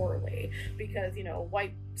incredibly poorly, because, you know,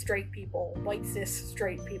 white cis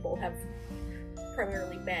straight people have,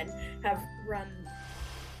 primarily men, have run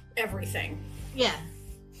everything. Yeah.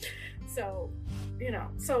 So, you know,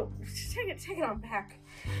 take it on back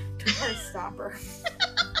to Heartstopper.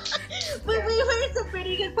 But we heard some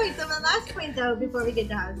pretty good points. So the last point, though, before we get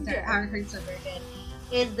to our Heartstopper again,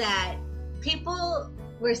 is that people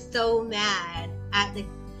were so mad at the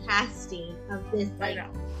casting of this, like, I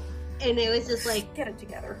know. And it was just like, get it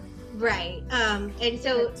together, right? And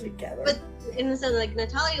so, like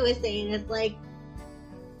Natalia was saying, it's like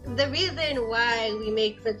the reason why we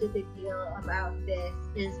make such a big deal about this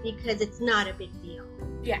is because it's not a big deal,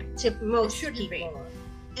 to most people,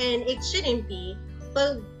 and it shouldn't be.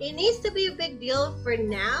 But it needs to be a big deal for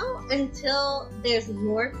now until there's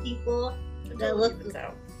more people that look.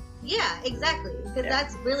 Yeah, exactly. Because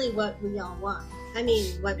that's really what we all want. I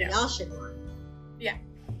mean, what we all should want. Yeah.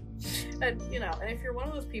 And, you know, and if you're one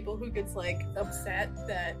of those people who gets, like, upset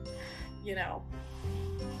that, you know,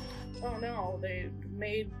 oh no, they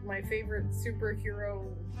made my favorite superhero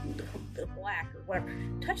black or whatever,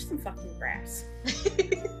 touch some fucking grass.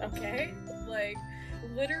 Okay? Like,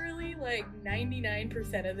 literally, like,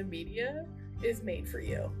 99% of the media is made for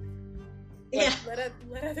you. Like,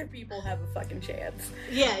 let other people have a fucking chance.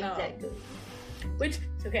 Yeah, exactly.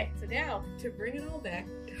 Okay, so now, to bring it all back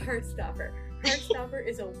to Heartstopper. Heartstopper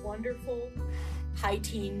is a wonderful high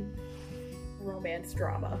teen romance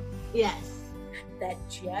drama. Yes. That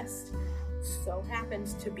just so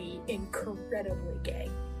happens to be incredibly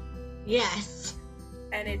gay. Yes.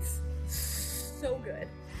 And it's so good.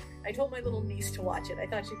 I told my little niece to watch it. I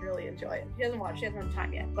thought she'd really enjoy it. She hasn't had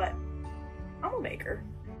time yet, but I'm a maker.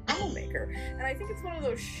 And I think it's one of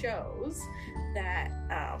those shows that,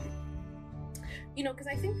 you know, because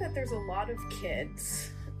I think that there's a lot of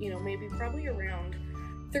kids, you know, maybe probably around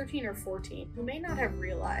 13 or 14, who may not have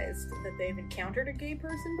realized that they've encountered a gay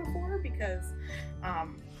person before, because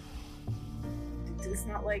it's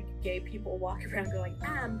not like gay people walk around going,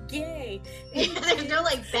 I'm gay. There's no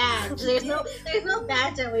like badge. There's no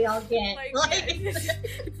badge that we all get.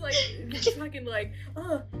 It's like it's fucking like,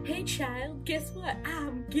 oh, hey child, guess what?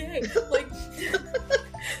 I'm gay.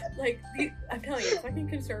 I'm telling you, fucking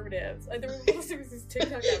conservatives. There was this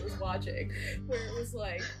TikTok I was watching where it was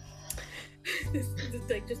like, this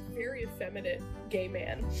like just very effeminate gay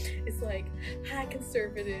man. It's like, hi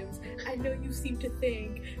conservatives, I know you seem to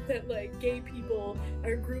think that like gay people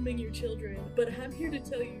are grooming your children, but I'm here to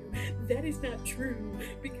tell you that is not true,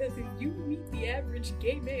 because if you meet the average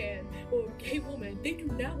gay man or gay woman, they do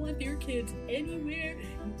not want their kids anywhere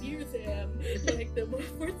near them. Like, the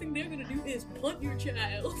first thing they're gonna do is punt your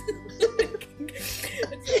child.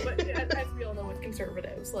 But as we all know with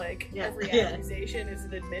conservatives, like, every accusation is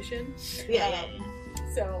an admission.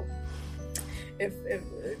 So if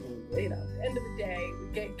you know, end of the day,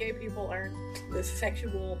 gay people aren't the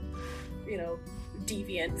sexual, you know,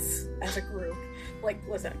 deviants as a group. Like,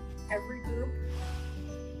 listen, every group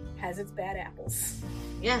has its bad apples.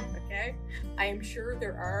 Yeah. Okay? I am sure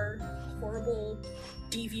there are horrible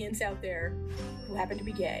deviants out there who happen to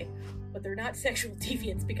be gay. but they're not sexual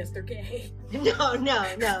deviants because they're gay. No,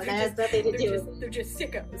 that has nothing to do. They're just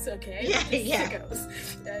sickos, okay? Yeah.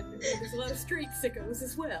 Sickos. And there's a lot of straight sickos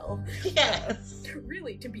as well. Yes.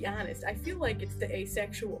 Really, to be honest, I feel like it's the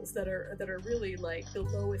asexuals that are really like the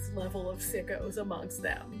lowest level of sickos amongst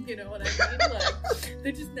them. You know what I mean? Like,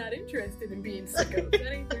 they're just not interested in being sickos.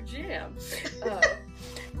 That ain't their jam. So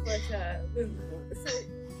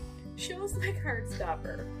shows like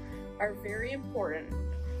Heartstopper are very important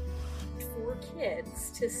for kids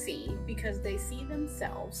to see because they see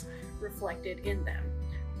themselves reflected in them.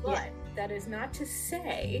 But that is not to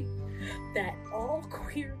say that all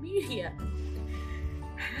queer media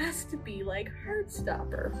has to be like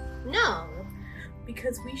Heartstopper. No.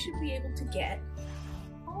 Because we should be able to get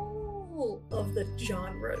all of the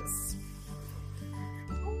genres.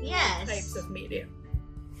 Yes. Types of media.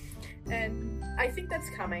 And I think that's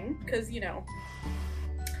coming because, you know,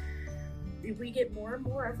 we get more and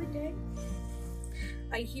more every day.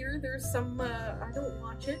 I hear there's some, I don't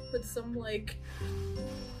watch it, but some, like,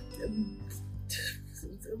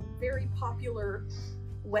 very popular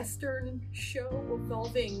Western show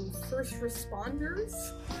involving first responders.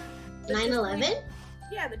 9/11?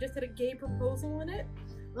 Yeah, that just had a gay proposal in it.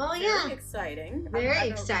 Oh, yeah. Very exciting. Very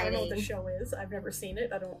exciting. I don't know what the exciting. show is. I've never seen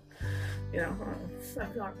it. I don't, you know,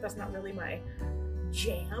 that's not really my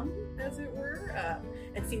jam, as it were.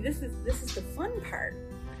 And see, this is the fun part,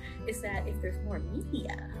 is that if there's more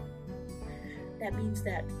media, that means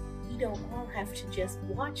that we don't all have to just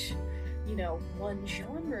watch, you know, one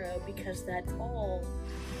genre because that's all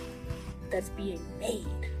that's being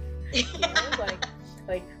made. You know,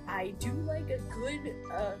 like I do like a good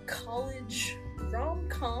college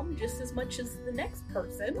rom-com just as much as the next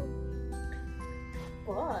person,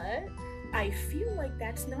 but I feel like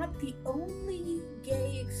that's not the only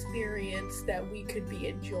gay experience that we could be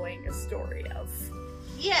enjoying a story of.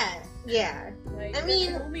 Yeah. Like, I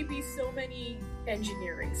mean, there can only be so many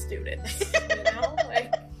engineering students, you know?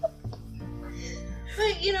 Like,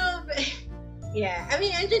 but, you know, yeah. I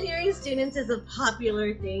mean, engineering students is a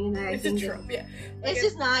popular thing that I it's think a trope, yeah. Like, it's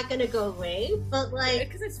just not gonna go away, but,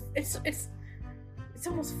 like... Because it's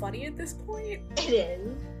almost funny at this point. It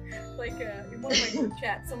is. Like, in one of my group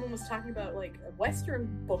chats, someone was talking about, like, a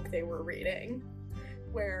Western book they were reading,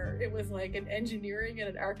 where it was, like, an engineering and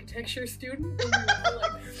an architecture student,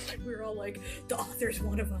 and we were all like, the author's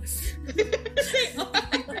one of us. The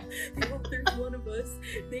author's one of us.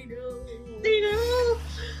 They know.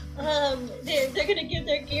 They're gonna give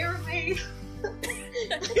their gear away. I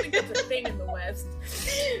don't think that's a thing in the West.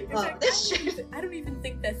 In fact, I don't even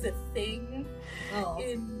think that's a thing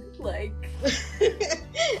in, like...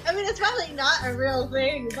 I mean, it's probably not a real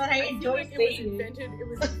thing, but I enjoy saying it. It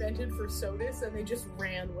was invented for SOTUS, and they just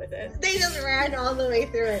ran with it. They just ran all the way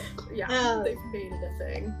through it. Yeah, they've made it a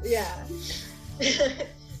thing. Yeah.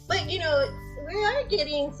 But, you know, we are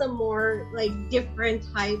getting some more, like, different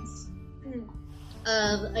types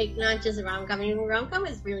of, like, not just rom-com. I mean, rom-com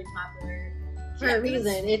is really popular for a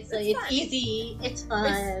reason. It's easy, it's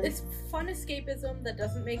fun. It's fun escapism that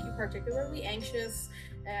doesn't make you particularly anxious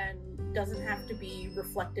and doesn't have to be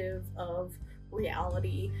reflective of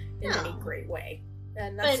reality in any great way.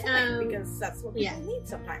 And that's fine, because that's what people need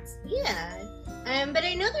sometimes. Yeah. But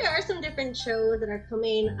I know there are some different shows that are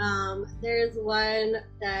coming. There's one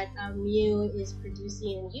that Mew is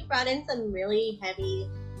producing, and you brought in some really heavy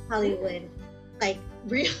Hollywood, like,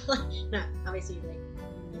 real, not obviously, like,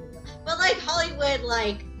 but, like, Hollywood,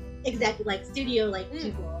 like, exactly, like, studio, like,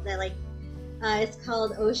 people that, like, it's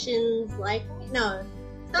called Ocean's, like, no,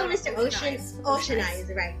 it's called Mr.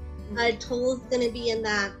 Oceanize, right. Toll's gonna be in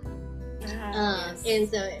that. Yes. And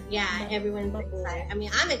so, yeah, everyone's excited. I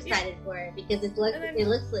mean, I'm excited for it because it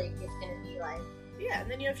looks like it's gonna be like... Yeah,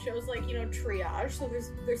 and then you have shows like, you know, Triage, so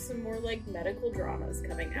there's some more, like, medical dramas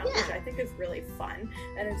coming out, which I think is really fun,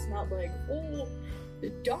 and it's not like, oh, the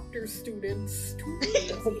doctor students too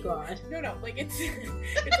easy. Oh, God. No, like, it's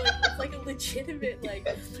like a legitimate, like,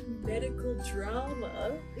 medical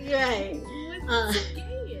drama. Right. With some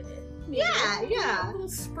gay in it. Yeah. A little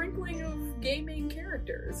sprinkling of gay main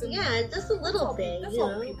characters. And just a little bit, you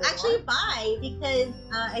know. Actually, bi, because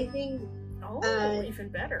I think... even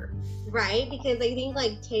better. Right, because I think,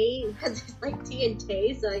 like, Tay, because it's like T and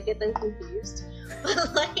Tay, so I get them confused.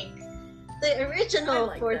 But, like, the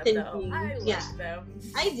original Fourth and Fiend. I like them.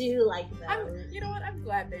 I do like them. You know what? I'm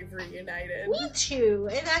glad they've reunited. Me too.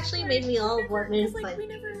 It actually made me all warm and fuzzy. Like, we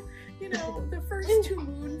never, you know, the first two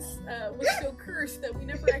moons was so cursed that we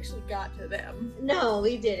never actually got to them. No,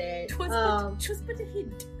 we didn't. Just but a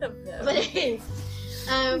hint of them. But a hint.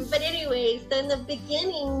 But anyways, so in the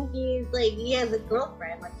beginning, he has a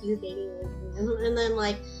girlfriend, like, he's dating, and then,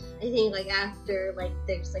 like, I think like after like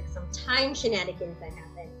there's like some time shenanigans that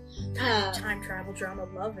happen. Time travel drama,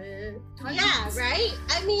 love it. Yeah, right?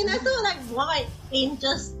 I mean, that's what I want in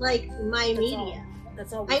just like my media.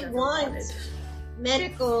 That's all I want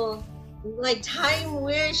medical, like time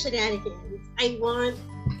weird shenanigans. I want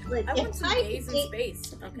like I want some gays in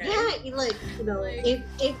space. Okay. Yeah, like you know, Like-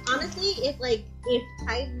 if honestly, if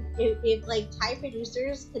Thai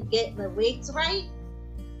producers could get the wigs right,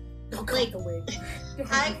 Oh, God, like, the wig.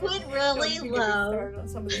 I would really Don't even get me love. started on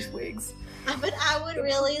some of these wigs. But I would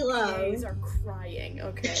really Gays love. are crying.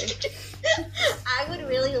 Okay. I would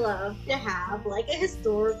really love to have like a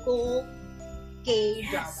historical gay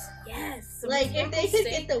drama. Yes. Some Like, if they could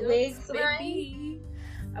get the Say-gooks, wigs baby.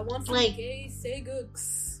 I want some Like- gay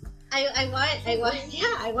say-gooks.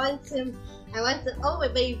 I want some. Oh,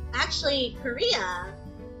 but actually, Korea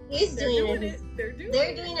is They're doing doing it. it. They're They're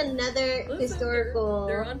it. doing another Listen, historical.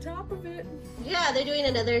 They're on top of it. Yeah, they're doing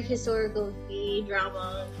another historical gay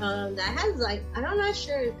drama. That has like I'm not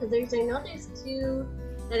sure because I know there's two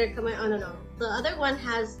that are coming. Oh no, the other one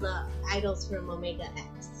has the idols from Omega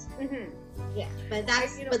X. Mm-hmm. Yeah, but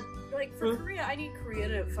that's you know, but like for Korea, I need Korea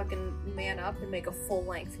to fucking man up and make a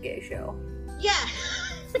full-length gay show. yeah.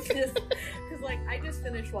 Because like I just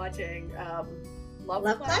finished watching Love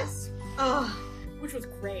Love Class, Oh, which was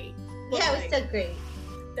great. But, yeah, it was like, so great.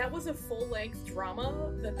 that was a full-length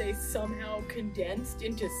drama that they somehow condensed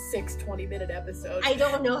into 6 20-minute episodes. I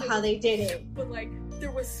don't know how they did it. But like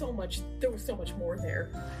there was so much more there.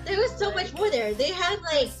 There was so much more there. They had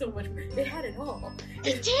like So much more. They had it all. it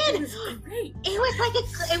It did. was great. It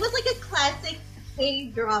was like a classic K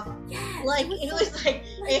drama. Yeah. Like it was like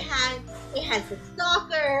it had the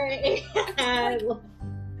stalker. It had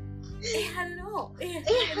It had it all. It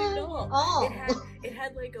had had it all. all. It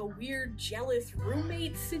had like a weird jealous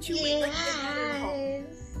roommate situation. Like, it had it all.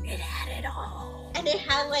 Yes. It had it all. And it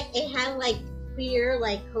had like queer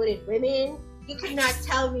like coded women. You cannot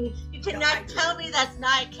tell me that's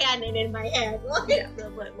not canon in my head. Yeah,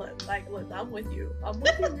 look, I'm with you. I'm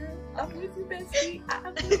with you, girl. I'm with you, bestie.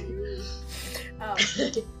 I'm with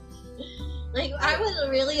you. Like I would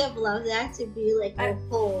really have loved that to be like a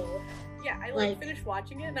whole. Yeah, I Like- finished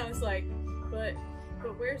watching it and I was like, but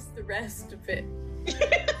where's the rest of it?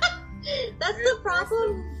 That's the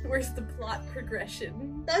problem. Where's the plot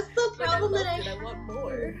progression? That's the But problem that loved it. I want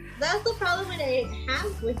more. That's the problem that I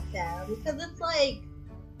have with them because it's like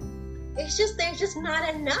it's just there's just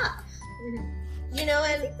not enough, you know.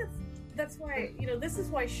 I And think that's why this is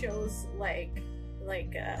why shows like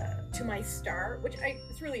To My Star, which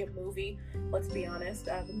it's really a movie. Let's be honest.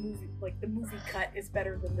 The movie cut is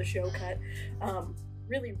better than the show cut.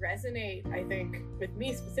 Really resonate, I think, with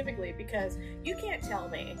me specifically because you can't tell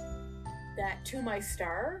me that To My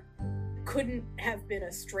Star couldn't have been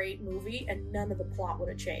a straight movie and none of the plot would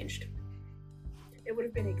have changed. It would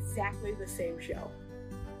have been exactly the same show.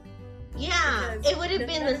 yeah, Because it would have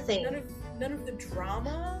been the same. None of the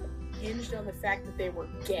drama hinged on the fact that they were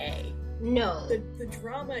gay. No, The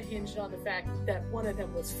drama hinged on the fact that one of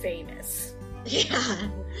them was famous. yeah,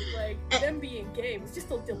 Like, them being gay was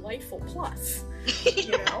just a delightful plus,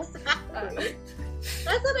 you know? That's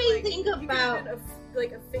what I think you could about. have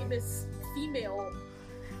been a famous female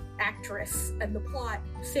actress, and the plot,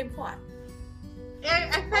 same plot. In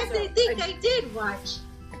fact, I Also, think I did watch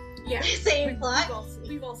Yeah. the same plot.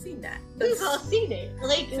 We've all seen that. We've all seen it.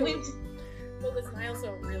 Like So- we've. Well, listen, I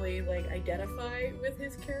also really identify with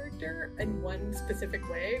his character in one specific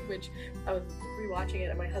way, which I was rewatching it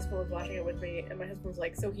and my husband was watching it with me, and my husband was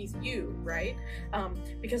like, "So he's you, right?"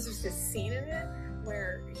 Because there's this scene in it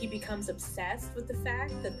where he becomes obsessed with the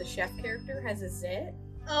fact that the chef character has a zit,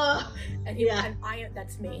 Oh, and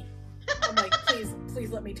that's me. I'm like,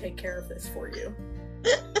 please let me take care of this for you,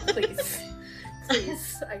 please.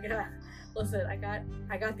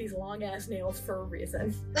 I got these long ass nails for a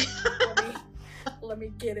reason. Let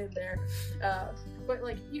me get in there. But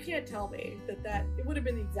you can't tell me that it would have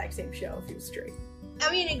been the exact same show if he was straight. I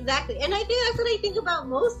mean, exactly. And I think that's what I think about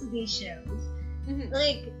most of these shows. Mm-hmm.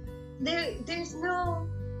 Like, there's no.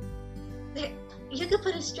 You could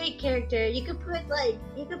put a straight character. You could put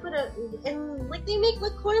and they make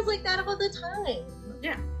corns like that all the time.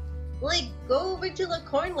 Yeah. Like, go over to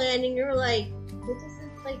Cornland and you're like, this is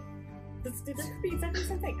like. This could be exactly the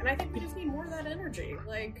same thing, and I think we just need more of that energy.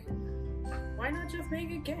 Why not just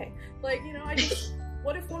make it gay?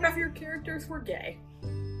 What if one of your characters were gay?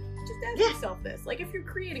 Just ask yourself this. If you're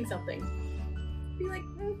creating something, be like,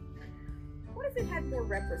 what if it had more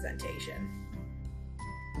representation?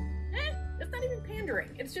 It's not even pandering.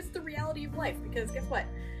 It's just the reality of life. Because guess what?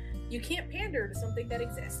 you can't pander to something that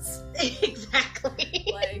exists. Exactly.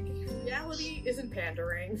 Like, reality isn't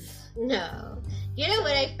pandering. No. You know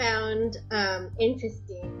what I found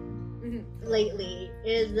interesting lately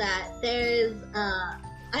is that there's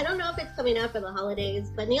I don't know if it's coming out for the holidays,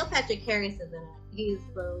 but Neil Patrick Harris is in it. He's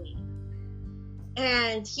the lead.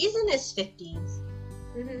 And he's in his 50s.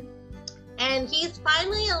 And he's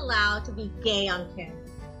finally allowed to be gay on camera.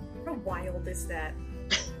 How wild is that?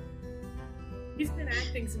 He's been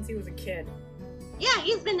acting since he was a kid. Yeah,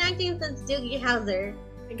 he's been acting since Doogie Howser.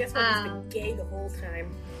 And guess what? He's been gay the whole time.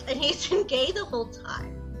 And he's been gay the whole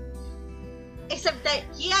time. Except that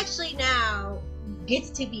he actually now gets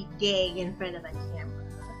to be gay in front of a camera.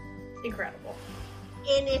 Incredible.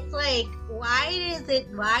 And it's like, why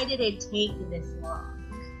did it take this long?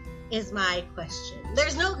 Is my question.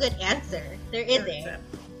 There's no good answer. There isn't.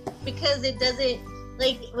 Because it doesn't,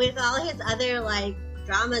 like, with all his other, like,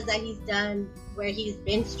 dramas that he's done where he's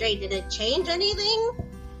been straight, did it change anything?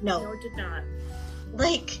 No. No, it did not.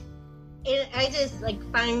 Like, I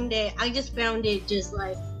just found it just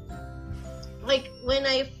like when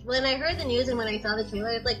I heard the news and when I saw the trailer,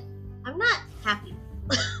 it's like, I'm not happy.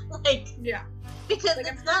 Like, yeah. Because like,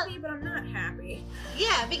 it's I'm not happy, but I'm not happy.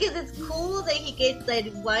 Yeah, because it's cool that he gets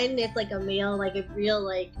that one, it's like a male, like a real,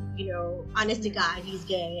 like, you know, honest to God, he's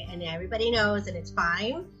gay and everybody knows and it's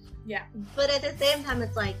fine. Yeah. But at the same time,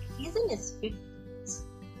 it's like, he's in his 50s.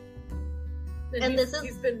 And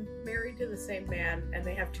he's been married to the same man and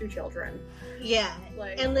they have 2 children. Yeah.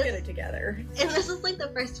 Like, and get it together. And this is like the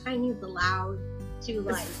first time he's allowed to,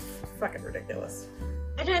 like... It's fucking ridiculous.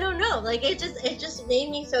 And I don't know, like, it just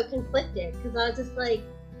made me so conflicted, because I was just like,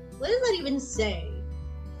 what does that even say?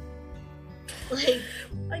 Like...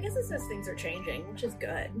 I guess it says things are changing, which is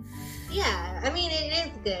good. Yeah, I mean, it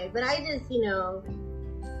is good, but I just, you know...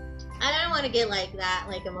 I don't want to get like that,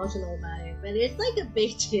 like, emotional about it, but it's like a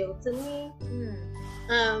big deal to me.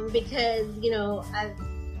 Because, you know, I've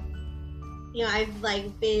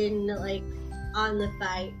like been like on the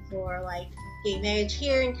fight for like gay marriage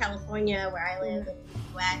here in California, where I live in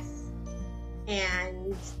the US,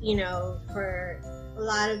 and, you know, for a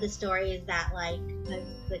lot of the stories that like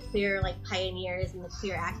the queer like pioneers and the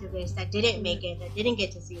queer activists that didn't make it, that didn't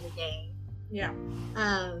get to see the day. Yeah.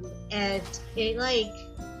 And it like,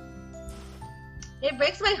 it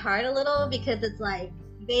breaks my heart a little, because it's like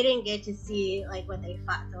they didn't get to see like what they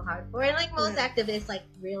fought so hard for, and like most activists like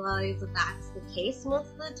realize that that's the case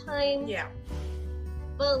most of the time. Yeah.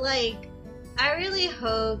 But like, I really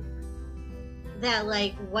hope that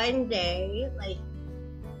like one day like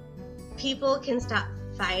people can stop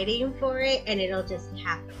fighting for it and it'll just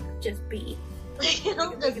happen. Just be. Like,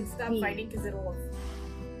 it'll we can stop fighting because it'll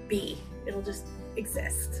be. It'll just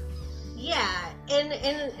exist. Yeah,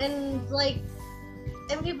 and like.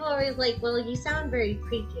 And people are always like, well, you sound very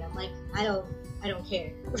preachy. I'm like, I don't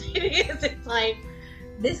care. It's like,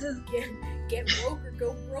 this is... Get broke or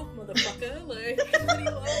go broke, motherfucker. Like, what do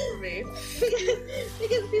you want from me?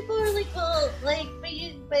 Because people are like, well, like,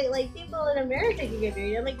 but like, people in America can get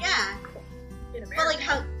married. I'm like, yeah. In America. But like,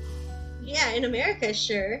 how... Yeah, in America,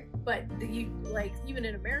 sure. But you, like, even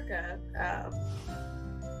in America,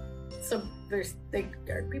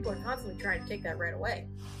 people are constantly trying to take that right away.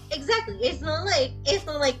 Exactly. It's not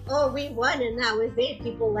like, oh, we won and that was it.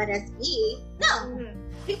 People let us be. No.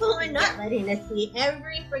 People are not letting us be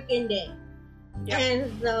every freaking day. Yep.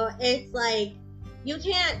 And so it's like, you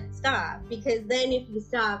can't stop, because then if you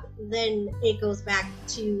stop, then it goes back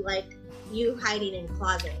to like you hiding in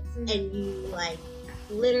closets and you like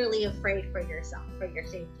literally afraid for yourself, for your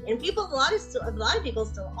safety. And people, a lot of people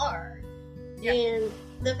still are. Yep. And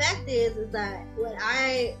the fact is that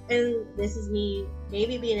and this is me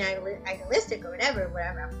maybe being idealistic or whatever,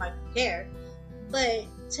 I don't care. But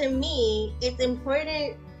to me, it's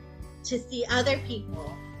important to see other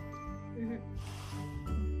people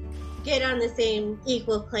get on the same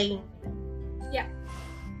equal playing field. Yeah,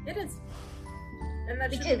 it is. And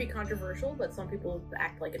that shouldn't be controversial, but some people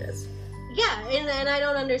act like it is. Yeah, and I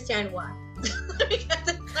don't understand why. Because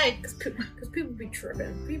it's like... Because people be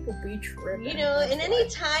tripping. People be tripping. You know, and any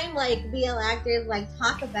time, like, BL actors, like,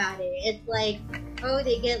 talk about it, it's like, oh,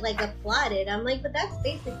 they get, like, applauded. I'm like, but that's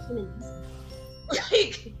basic human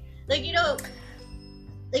decency. Like, you know,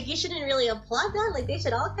 like, you shouldn't really applaud that. Like, they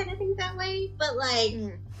should all kind of think that way. But, like...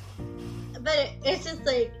 But it's just,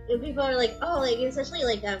 like, people are like, oh, like, especially,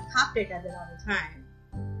 like, Copter does it all the time.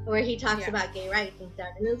 Where he talks about gay rights and stuff.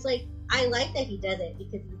 And it's like, I like that he does it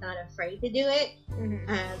because he's not afraid to do it. And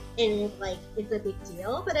it's like, it's a big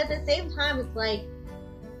deal. But at the same time, it's like,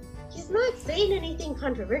 he's not saying anything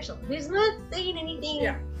controversial. He's not saying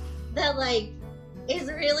anything that, like, is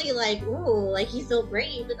really like, ooh, like he's so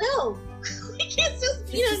brave. But no, like he's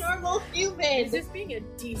just being a normal human. He's just being a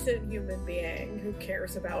decent human being who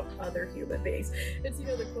cares about other human beings. It's, you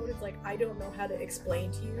know, the quote is like, I don't know how to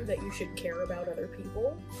explain to you that you should care about other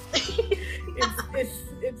people.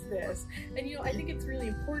 it's this. And, you know, I think it's really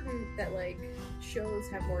important that, like, shows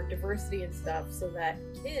have more diversity and stuff so that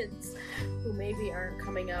kids who maybe aren't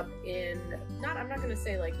coming up in, I'm not going to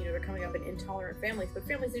say, like, you know, they're coming up in intolerant families, but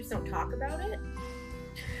families that just don't talk about it,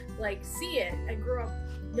 like, see it and grow up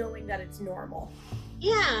knowing that it's normal.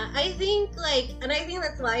 Yeah, I think, like, and I think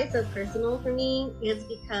that's why it's so personal for me, is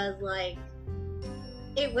because, like,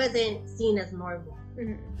 it wasn't seen as normal.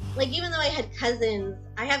 Mm-hmm. Like, even though I have cousins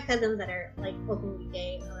that are, like, openly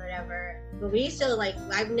gay or whatever, but we still, like,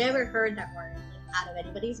 I've never heard that word, like, out of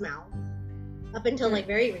anybody's mouth up until, like,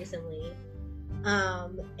 very recently.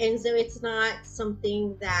 And so it's not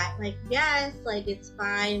something that, like, yes, like, it's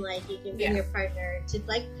fine, like, you can bring your partner to,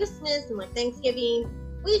 like, Christmas and, like, Thanksgiving.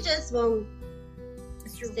 We just won't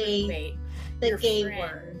say the gay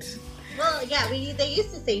word. Well, yeah, they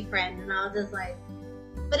used to say friend, and I was just like,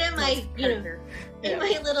 but in my, you know,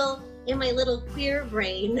 in my little queer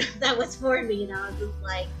brain that was forming, and I was just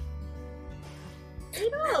like, you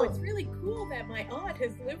know, it's really cool that my aunt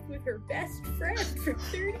has lived with her best friend for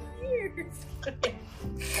 30 years.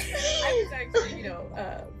 I was actually, you know,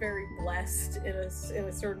 very blessed in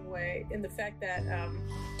a certain way, in the fact that,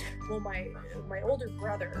 well, my older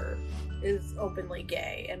brother is openly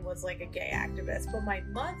gay and was, like, a gay activist, but my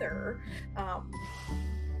mother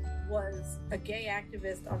was a gay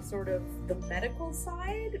activist on sort of the medical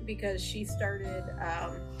side, because she started,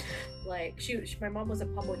 like, my mom was a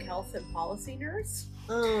public health and policy nurse.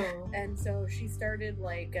 Oh. And so she started,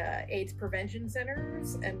 like, AIDS prevention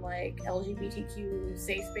centers and, like, LGBTQ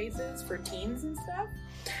safe spaces for teens and stuff.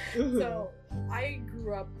 Mm-hmm. So I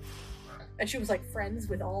grew up, and she was, like, friends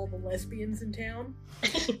with all the lesbians in town.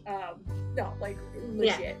 No, like,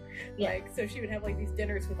 legit. Yeah. Like, so she would have, like, these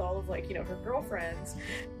dinners with all of, like, you know, her girlfriends.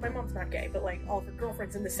 My mom's not gay, but, like, all of her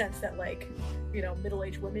girlfriends, in the sense that, like, you know,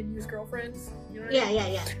 middle-aged women use girlfriends. You know what I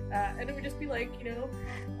mean? Yeah. And it would just be, like, you know,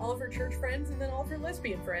 all of her church friends and then all of her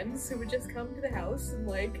lesbian friends who would just come to the house and,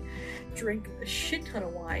 like, drink a shit ton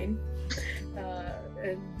of wine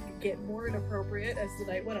and get more inappropriate as the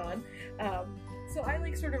night went on. So I,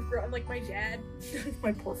 like, sort of grew up, like, my dad,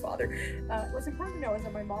 my poor father, what's important to know is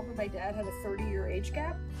that my mom and my dad had a 30-year age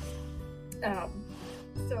gap.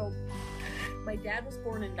 So my dad was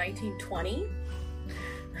born in 1920.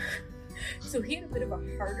 So he had a bit of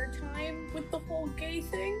a harder time with the whole gay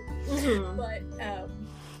thing. Mm-hmm. But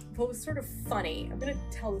what was sort of funny, I'm gonna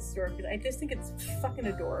tell this story because I just think it's fucking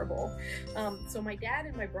adorable. So my dad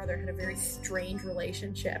and my brother had a very strange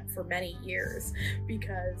relationship for many years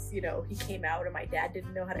because, you know, he came out and my dad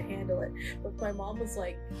didn't know how to handle it. But my mom was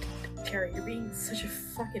like, Carrie, you're being such a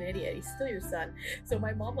fucking idiot. He's still your son. So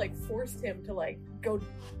my mom, like, forced him to, like, go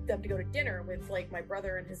to dinner with, like, my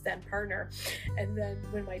brother and his then partner. And then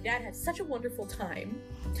when my dad had such a wonderful time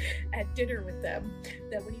at dinner with them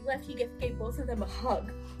that when he left, he gave both of them a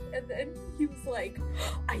hug. And then he was like,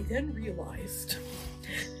 I then realized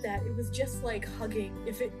that it was just like hugging.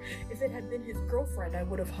 If it had been his girlfriend, I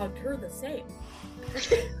would have hugged her the same.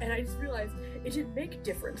 And I just realized it didn't make a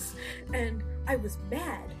difference. And I was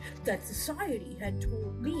mad that society had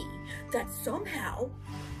told me that somehow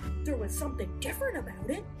there was something different about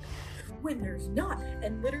it when there's not.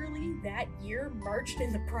 And literally that year marched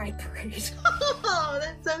in the Pride Parade. Oh,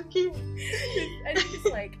 that's so cute. And he's,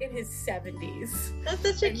 like, in his 70s.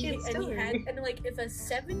 That's such a cute story. And like, if a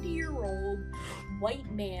 70-year-old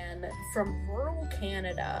white man from rural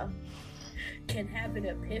Canada can have an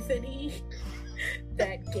epiphany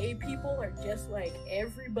that gay people are just like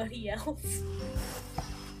everybody else,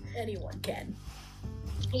 anyone can.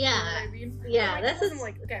 Yeah. You know what I mean? Yeah, like, that's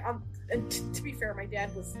like, okay, and to be fair, my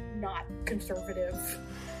dad was not conservative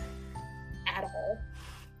at all.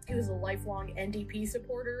 He was a lifelong NDP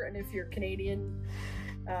supporter, and if you're Canadian,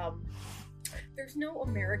 there's no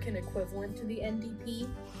American equivalent to the NDP,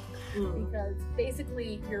 because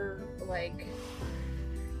basically you're, like,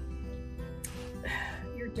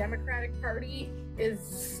 your Democratic Party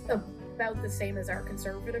is about the same as our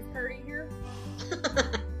Conservative Party here.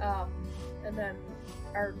 And then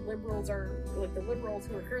our Liberals are, like, the Liberals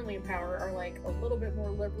who are currently in power are, like, a little bit more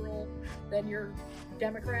liberal than your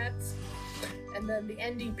Democrats. And then the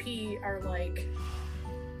NDP are, like,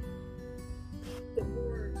 the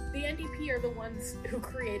NDP are the ones who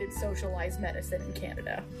created socialized medicine in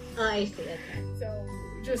Canada. Oh, I see it. So,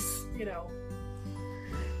 just, you know,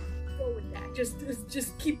 go with that.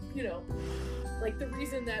 Just keep, you know, Like, the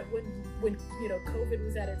reason that when you know, COVID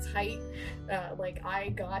was at its height, like, I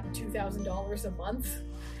got $2,000 a month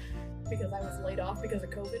because I was laid off because of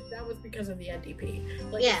COVID, that was because of the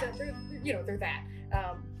NDP. Like, Yeah. they're that.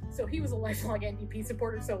 So he was a lifelong NDP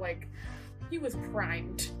supporter, so, like, he was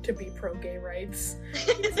primed to be pro-gay rights.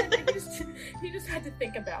 He just had to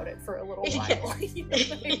think about it for a little while. Yeah. You know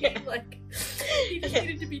what I mean? Yeah. Like, he just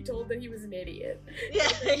needed to be told that he was an idiot. Yeah,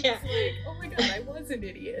 yeah. Like, oh my god, I was an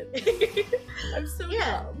idiot. I'm so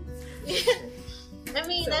dumb. I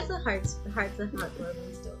mean, So- that's a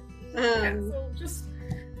heartwarming story. Yeah, so just,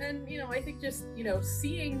 and, you know, I think just, you know,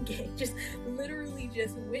 seeing just literally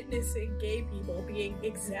just witnessing gay people being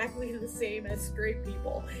exactly the same as straight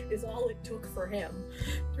people is all it took for him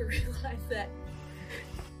to realize that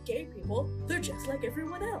gay people, they're just like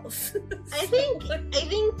everyone else. I think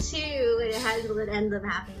too, what ends up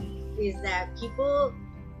happening is that people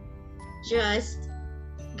just,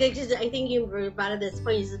 because I think you brought up this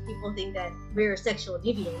point, is that people think that we're sexual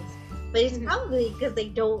deviants, but it's probably because they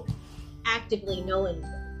don't actively know anything.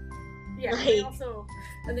 Yeah, Like-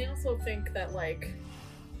 they also think that, like,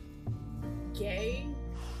 gay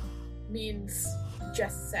means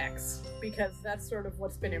just sex, because that's sort of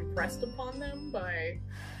what's been impressed upon them by,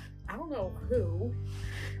 I don't know who,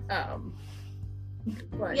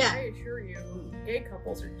 but Yeah. I assure you, gay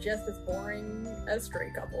couples are just as boring as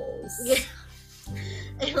straight couples. Yeah.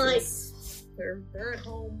 And like, Just- they're at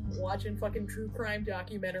home watching fucking true crime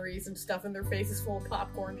documentaries and stuffing their faces full of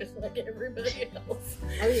popcorn just like everybody else.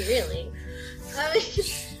 I mean, really.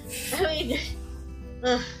 I mean,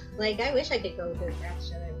 like, I wish I could go to a drag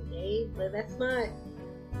show every day, but that's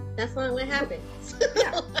not what happens.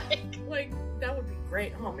 Yeah. Like, Like, that would be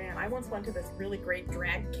great. Oh man, I once went to this really great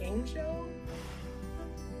drag king show.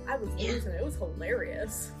 I was Yeah. losing it. It was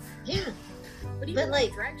hilarious. yeah. But even But,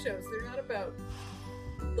 like- drag shows, they're not about,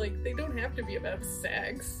 like, they don't have to be about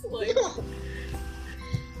sex. Like,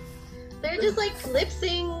 They're just like lip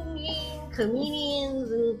syncing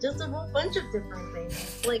comedians and just a whole bunch of different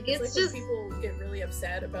things. Like, it's like just when people get really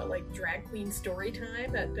upset about, like, drag queen story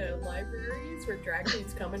time at libraries where drag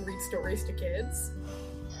queens come and read stories to kids.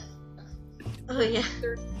 oh yeah.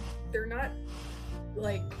 They're not,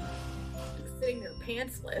 like, sitting there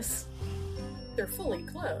pantsless. They're fully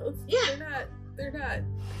clothed. Yeah. They're not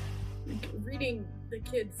reading the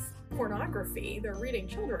kids pornography. They're reading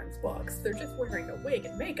children's books. They're just wearing a wig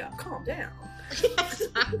and makeup. Calm down.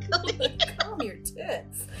 Exactly. Calm your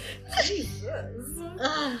tits. Jesus.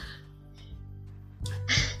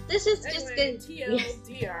 This is just Anyway, good.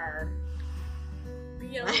 TLDR.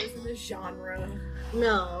 BL isn't a genre.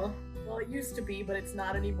 No. Well, it used to be, but it's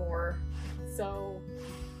not anymore. So,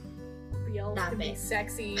 BLs Stop can be it.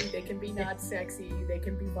 sexy, they can be not sexy, they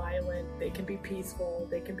can be violent, they can be peaceful,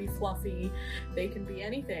 they can be fluffy, they can be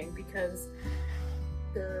anything, because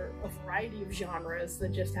they're a variety of genres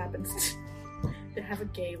that just happens to have a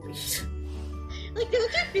gay lead. Like,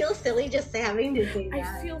 don't you feel silly just having to say that?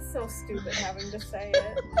 I feel so stupid having to say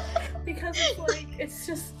it. Because it's like,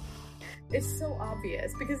 it's so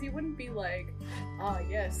obvious. Because you wouldn't be like, ah,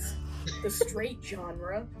 yes, the straight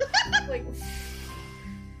genre. Like,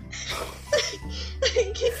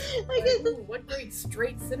 ooh, what great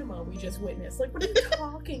straight cinema we just witnessed. Like, what are you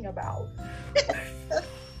talking about?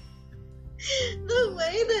 the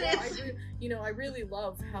way that I really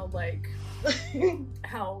love how, like,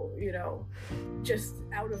 how, just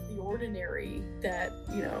out of the ordinary that,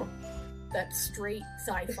 that straight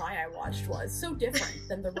sci-fi I watched was so different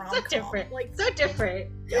than the rom-com. so different. Like, So different.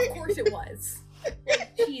 yeah, of course it was.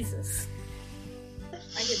 Like, Jesus.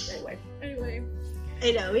 Anyway.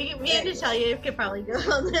 I know, me and Natalia could probably go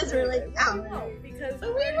on this. We're like, no, because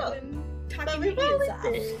But we we've won't. been But talking we've media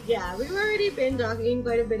already side. we've already been talking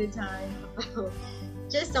quite a bit of time about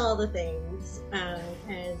just all the things,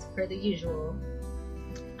 as per the usual.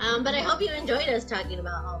 But I hope you enjoyed us talking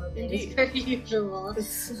about all the things Indeed. per usual.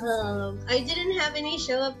 I didn't have any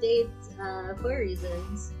show updates for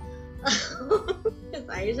reasons.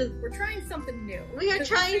 'Cause We're trying something new. we are 'Cause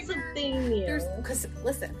trying figured something new. Because,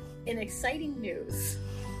 listen, in exciting news,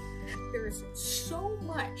 there's so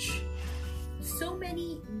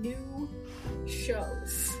many new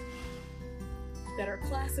shows that are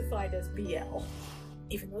classified as BL,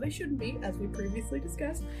 even though they shouldn't be, as we previously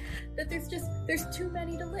discussed, that there's too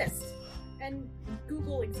many to list. And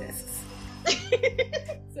Google exists.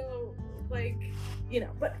 So, like,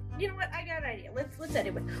 but you know what? I got an idea. Let's end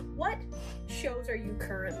it with, what shows are you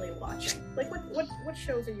currently watching? Like, what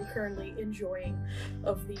shows are you currently enjoying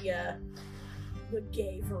of the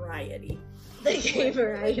gay variety? The gay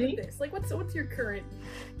variety. Like, what's your current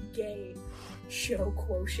gay show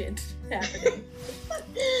quotient happening.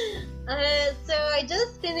 So I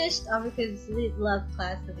just finished, because we love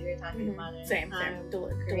class because we were talking about it. Same.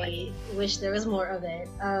 Great. Wish there was more of it.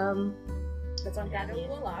 That's on Gaga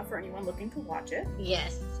Voila for anyone looking to watch it.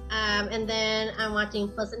 Yes. And then I'm watching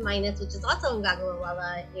Plus and Minus, which is also on Gaga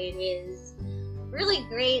Voila. It is really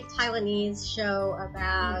great Taiwanese show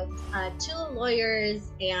about two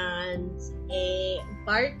lawyers and a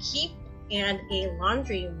barkeep and a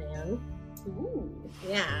laundryman. Ooh.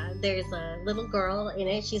 Yeah, there's a little girl in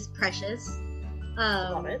it. She's precious.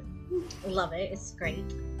 Love it. Love it. It's great.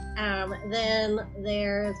 Then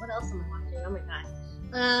there's, what else am I watching? Oh my god.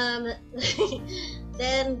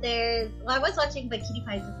 Then there's, I was watching, but Cutie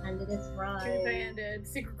Pie just ended its run. Cutie Pie ended.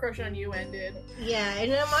 Secret Crush on You ended. Yeah,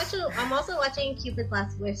 and I'm also watching Cupid's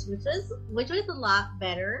Last Wish, which was a lot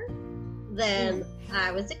better than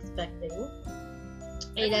I was expecting.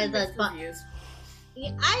 It is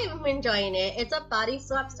I am enjoying it. It's a body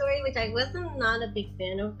swap story, which I wasn't not a big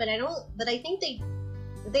fan of, but I think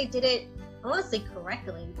they did it, I want to say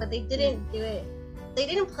correctly, but they didn't do it. They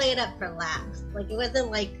didn't play it up for laughs. Like, it wasn't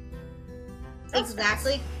like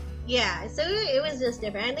exactly. Nice. Yeah, so it was just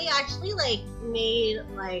different. And they actually like made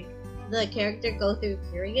like the character go through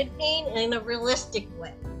period pain in a realistic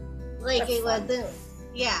way. Like, that's it fun. Wasn't.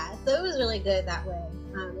 Yeah, so it was really good that way.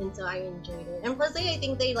 And so I enjoyed it. And plus, I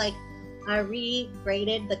think they like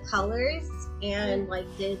regraded the colors and like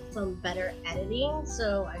did some better editing.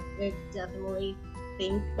 So I could definitely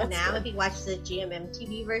think now if you watch the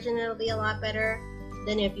GMM-TV version, it'll be a lot better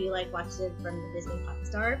than if you like watched it from the Disney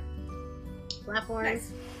Hotstar platform.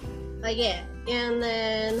 Nice. But yeah, and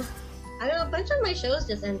then I don't know, a bunch of my shows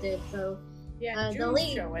just ended. So yeah,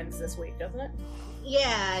 June's show ends this week, doesn't it?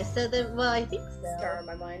 Yeah. So I think so. Star in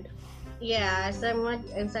my mind. Yeah. So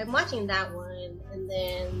I'm watching that one, and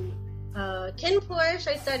then Ken Porsche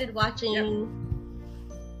I started watching.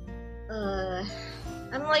 Yep.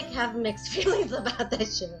 I'm like have mixed feelings about that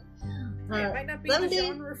show. It might not be the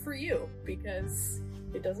genre for you because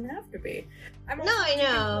it doesn't have to be. I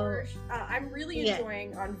know. I'm really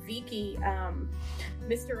enjoying on Viki.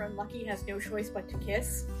 Mr. Unlucky has no choice but to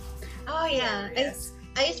kiss. Oh yeah,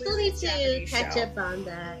 I still need to catch up on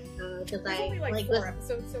that because I only like 4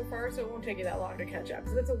 episodes so far, so it won't take you that long to catch up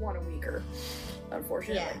because it's a one-a-weeker,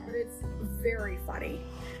 unfortunately. Yeah. But it's very funny.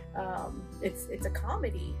 It's a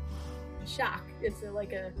comedy. Shock! It's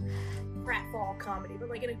like a pratfall comedy, but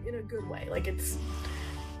like in a good way. Like it's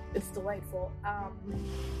delightful.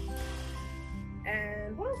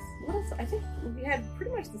 And what else? I think we had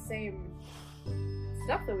pretty much the same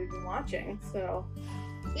stuff that we've been watching. So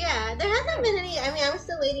yeah, there hasn't been any. I mean, I'm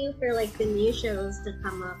still waiting for like the new shows to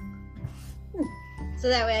come up, so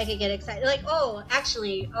that way I could get excited. Like, oh,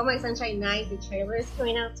 actually, Oh My Sunshine 9, the trailer is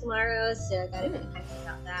coming out tomorrow, so I gotta get hyped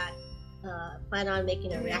about that. Plan on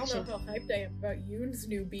making a reaction. I don't know how hyped I am about Yoon's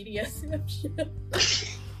new BDSM show.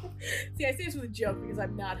 See, I say this with a joke because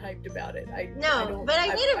I'm not hyped about it. But I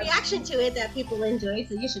made a reaction to it that people enjoy,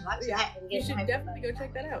 so you should watch that. And get you should definitely go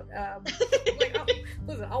check that out.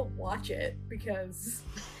 I'll watch it because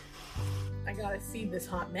I gotta see this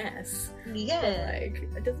hot mess. Yeah. But, like,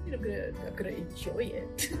 it doesn't mean I'm gonna enjoy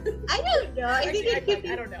it. I don't know. I think it could be.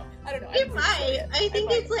 I don't know. It might. I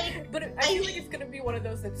think it's like. But I feel like it's gonna be one of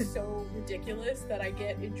those that's so ridiculous that I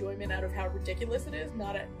get enjoyment out of how ridiculous it is,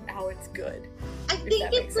 not at how it's good. I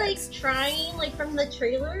think it's like trying, like from the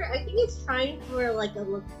trailer, I think it's trying for like a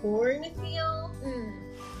porn feel.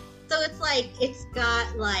 So it's like, it's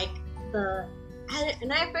got like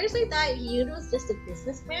and at first I thought Yoon was just a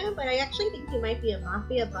businessman, but I actually think he might be a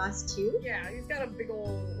mafia boss too. Yeah, he's got a big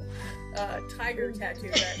old tiger tattoo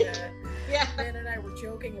that Ben and I were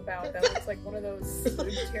joking about. That looks like one of those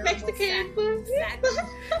terrible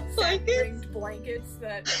satin-ringed blankets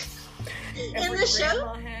that in the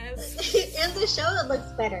show has. In the show, it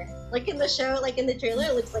looks better. Like in the show, like in the trailer,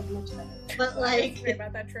 it looks like much better. But like, say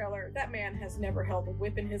about that trailer, that man has never held a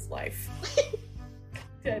whip in his life.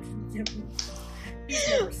 He's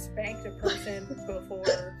never spanked a person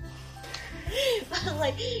before.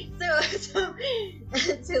 Like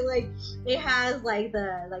so like it has like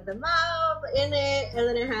the mom in it, and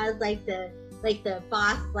then it has like the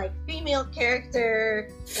boss like female character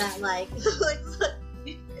that like looks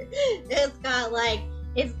like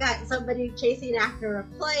it's got somebody chasing after a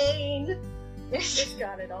plane. It's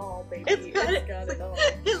got it all, baby. It's got it all.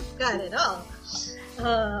 It's got it all.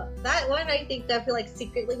 That one I think I feel like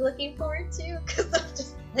secretly looking forward to because I'm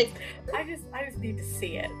just like I just need to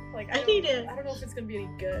see it. Like I don't know if it's gonna be any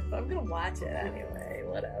good, but I'm gonna watch it anyway.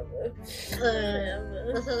 Whatever.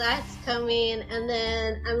 So that's coming, and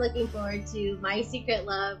then I'm looking forward to My Secret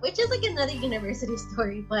Love, which is like another university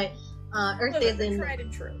story, but Earth They're isn't. tried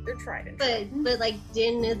and true. They're tried and true. But like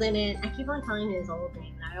Din isn't it. I keep on calling his old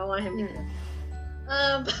name. I don't want him to.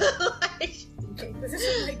 Okay, this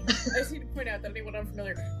isn't like, I just need to point out that anyone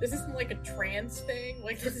unfamiliar, this isn't like a trans thing,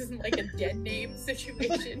 like this isn't like a dead name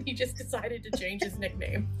situation. He just decided to change his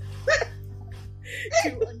nickname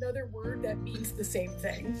to another word that means the same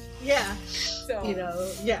thing. Yeah. So,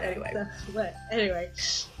 yeah. Anyway. So, but anyway.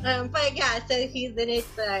 But yeah, so he's in it,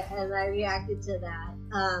 and I reacted to that.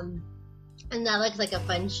 And that looks like a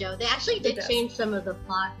fun show. They actually did change some of the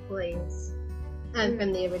plot points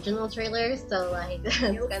from the original trailer, so like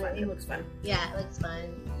it looks fun. Yeah, it looks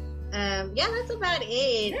fun. Yeah, that's about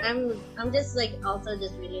it. Yeah. I'm just like also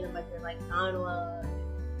just reading a bunch of like Danwa.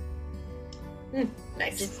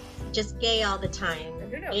 Nice. Just gay all the time.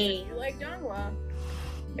 Who knows? If you like Danwa,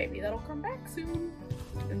 maybe that'll come back soon.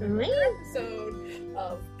 In the Maybe. episode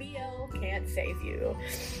of BL Can't Save You.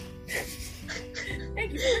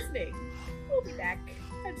 Thank you for listening. We'll be back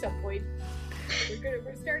at some point.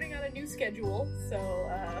 We're starting on a new schedule, so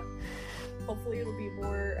hopefully it'll be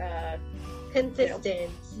more consistent.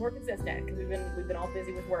 More consistent, because we've been all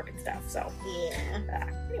busy with work and stuff. So yeah.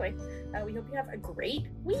 Anyway, we hope you have a great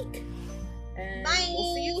week. And bye.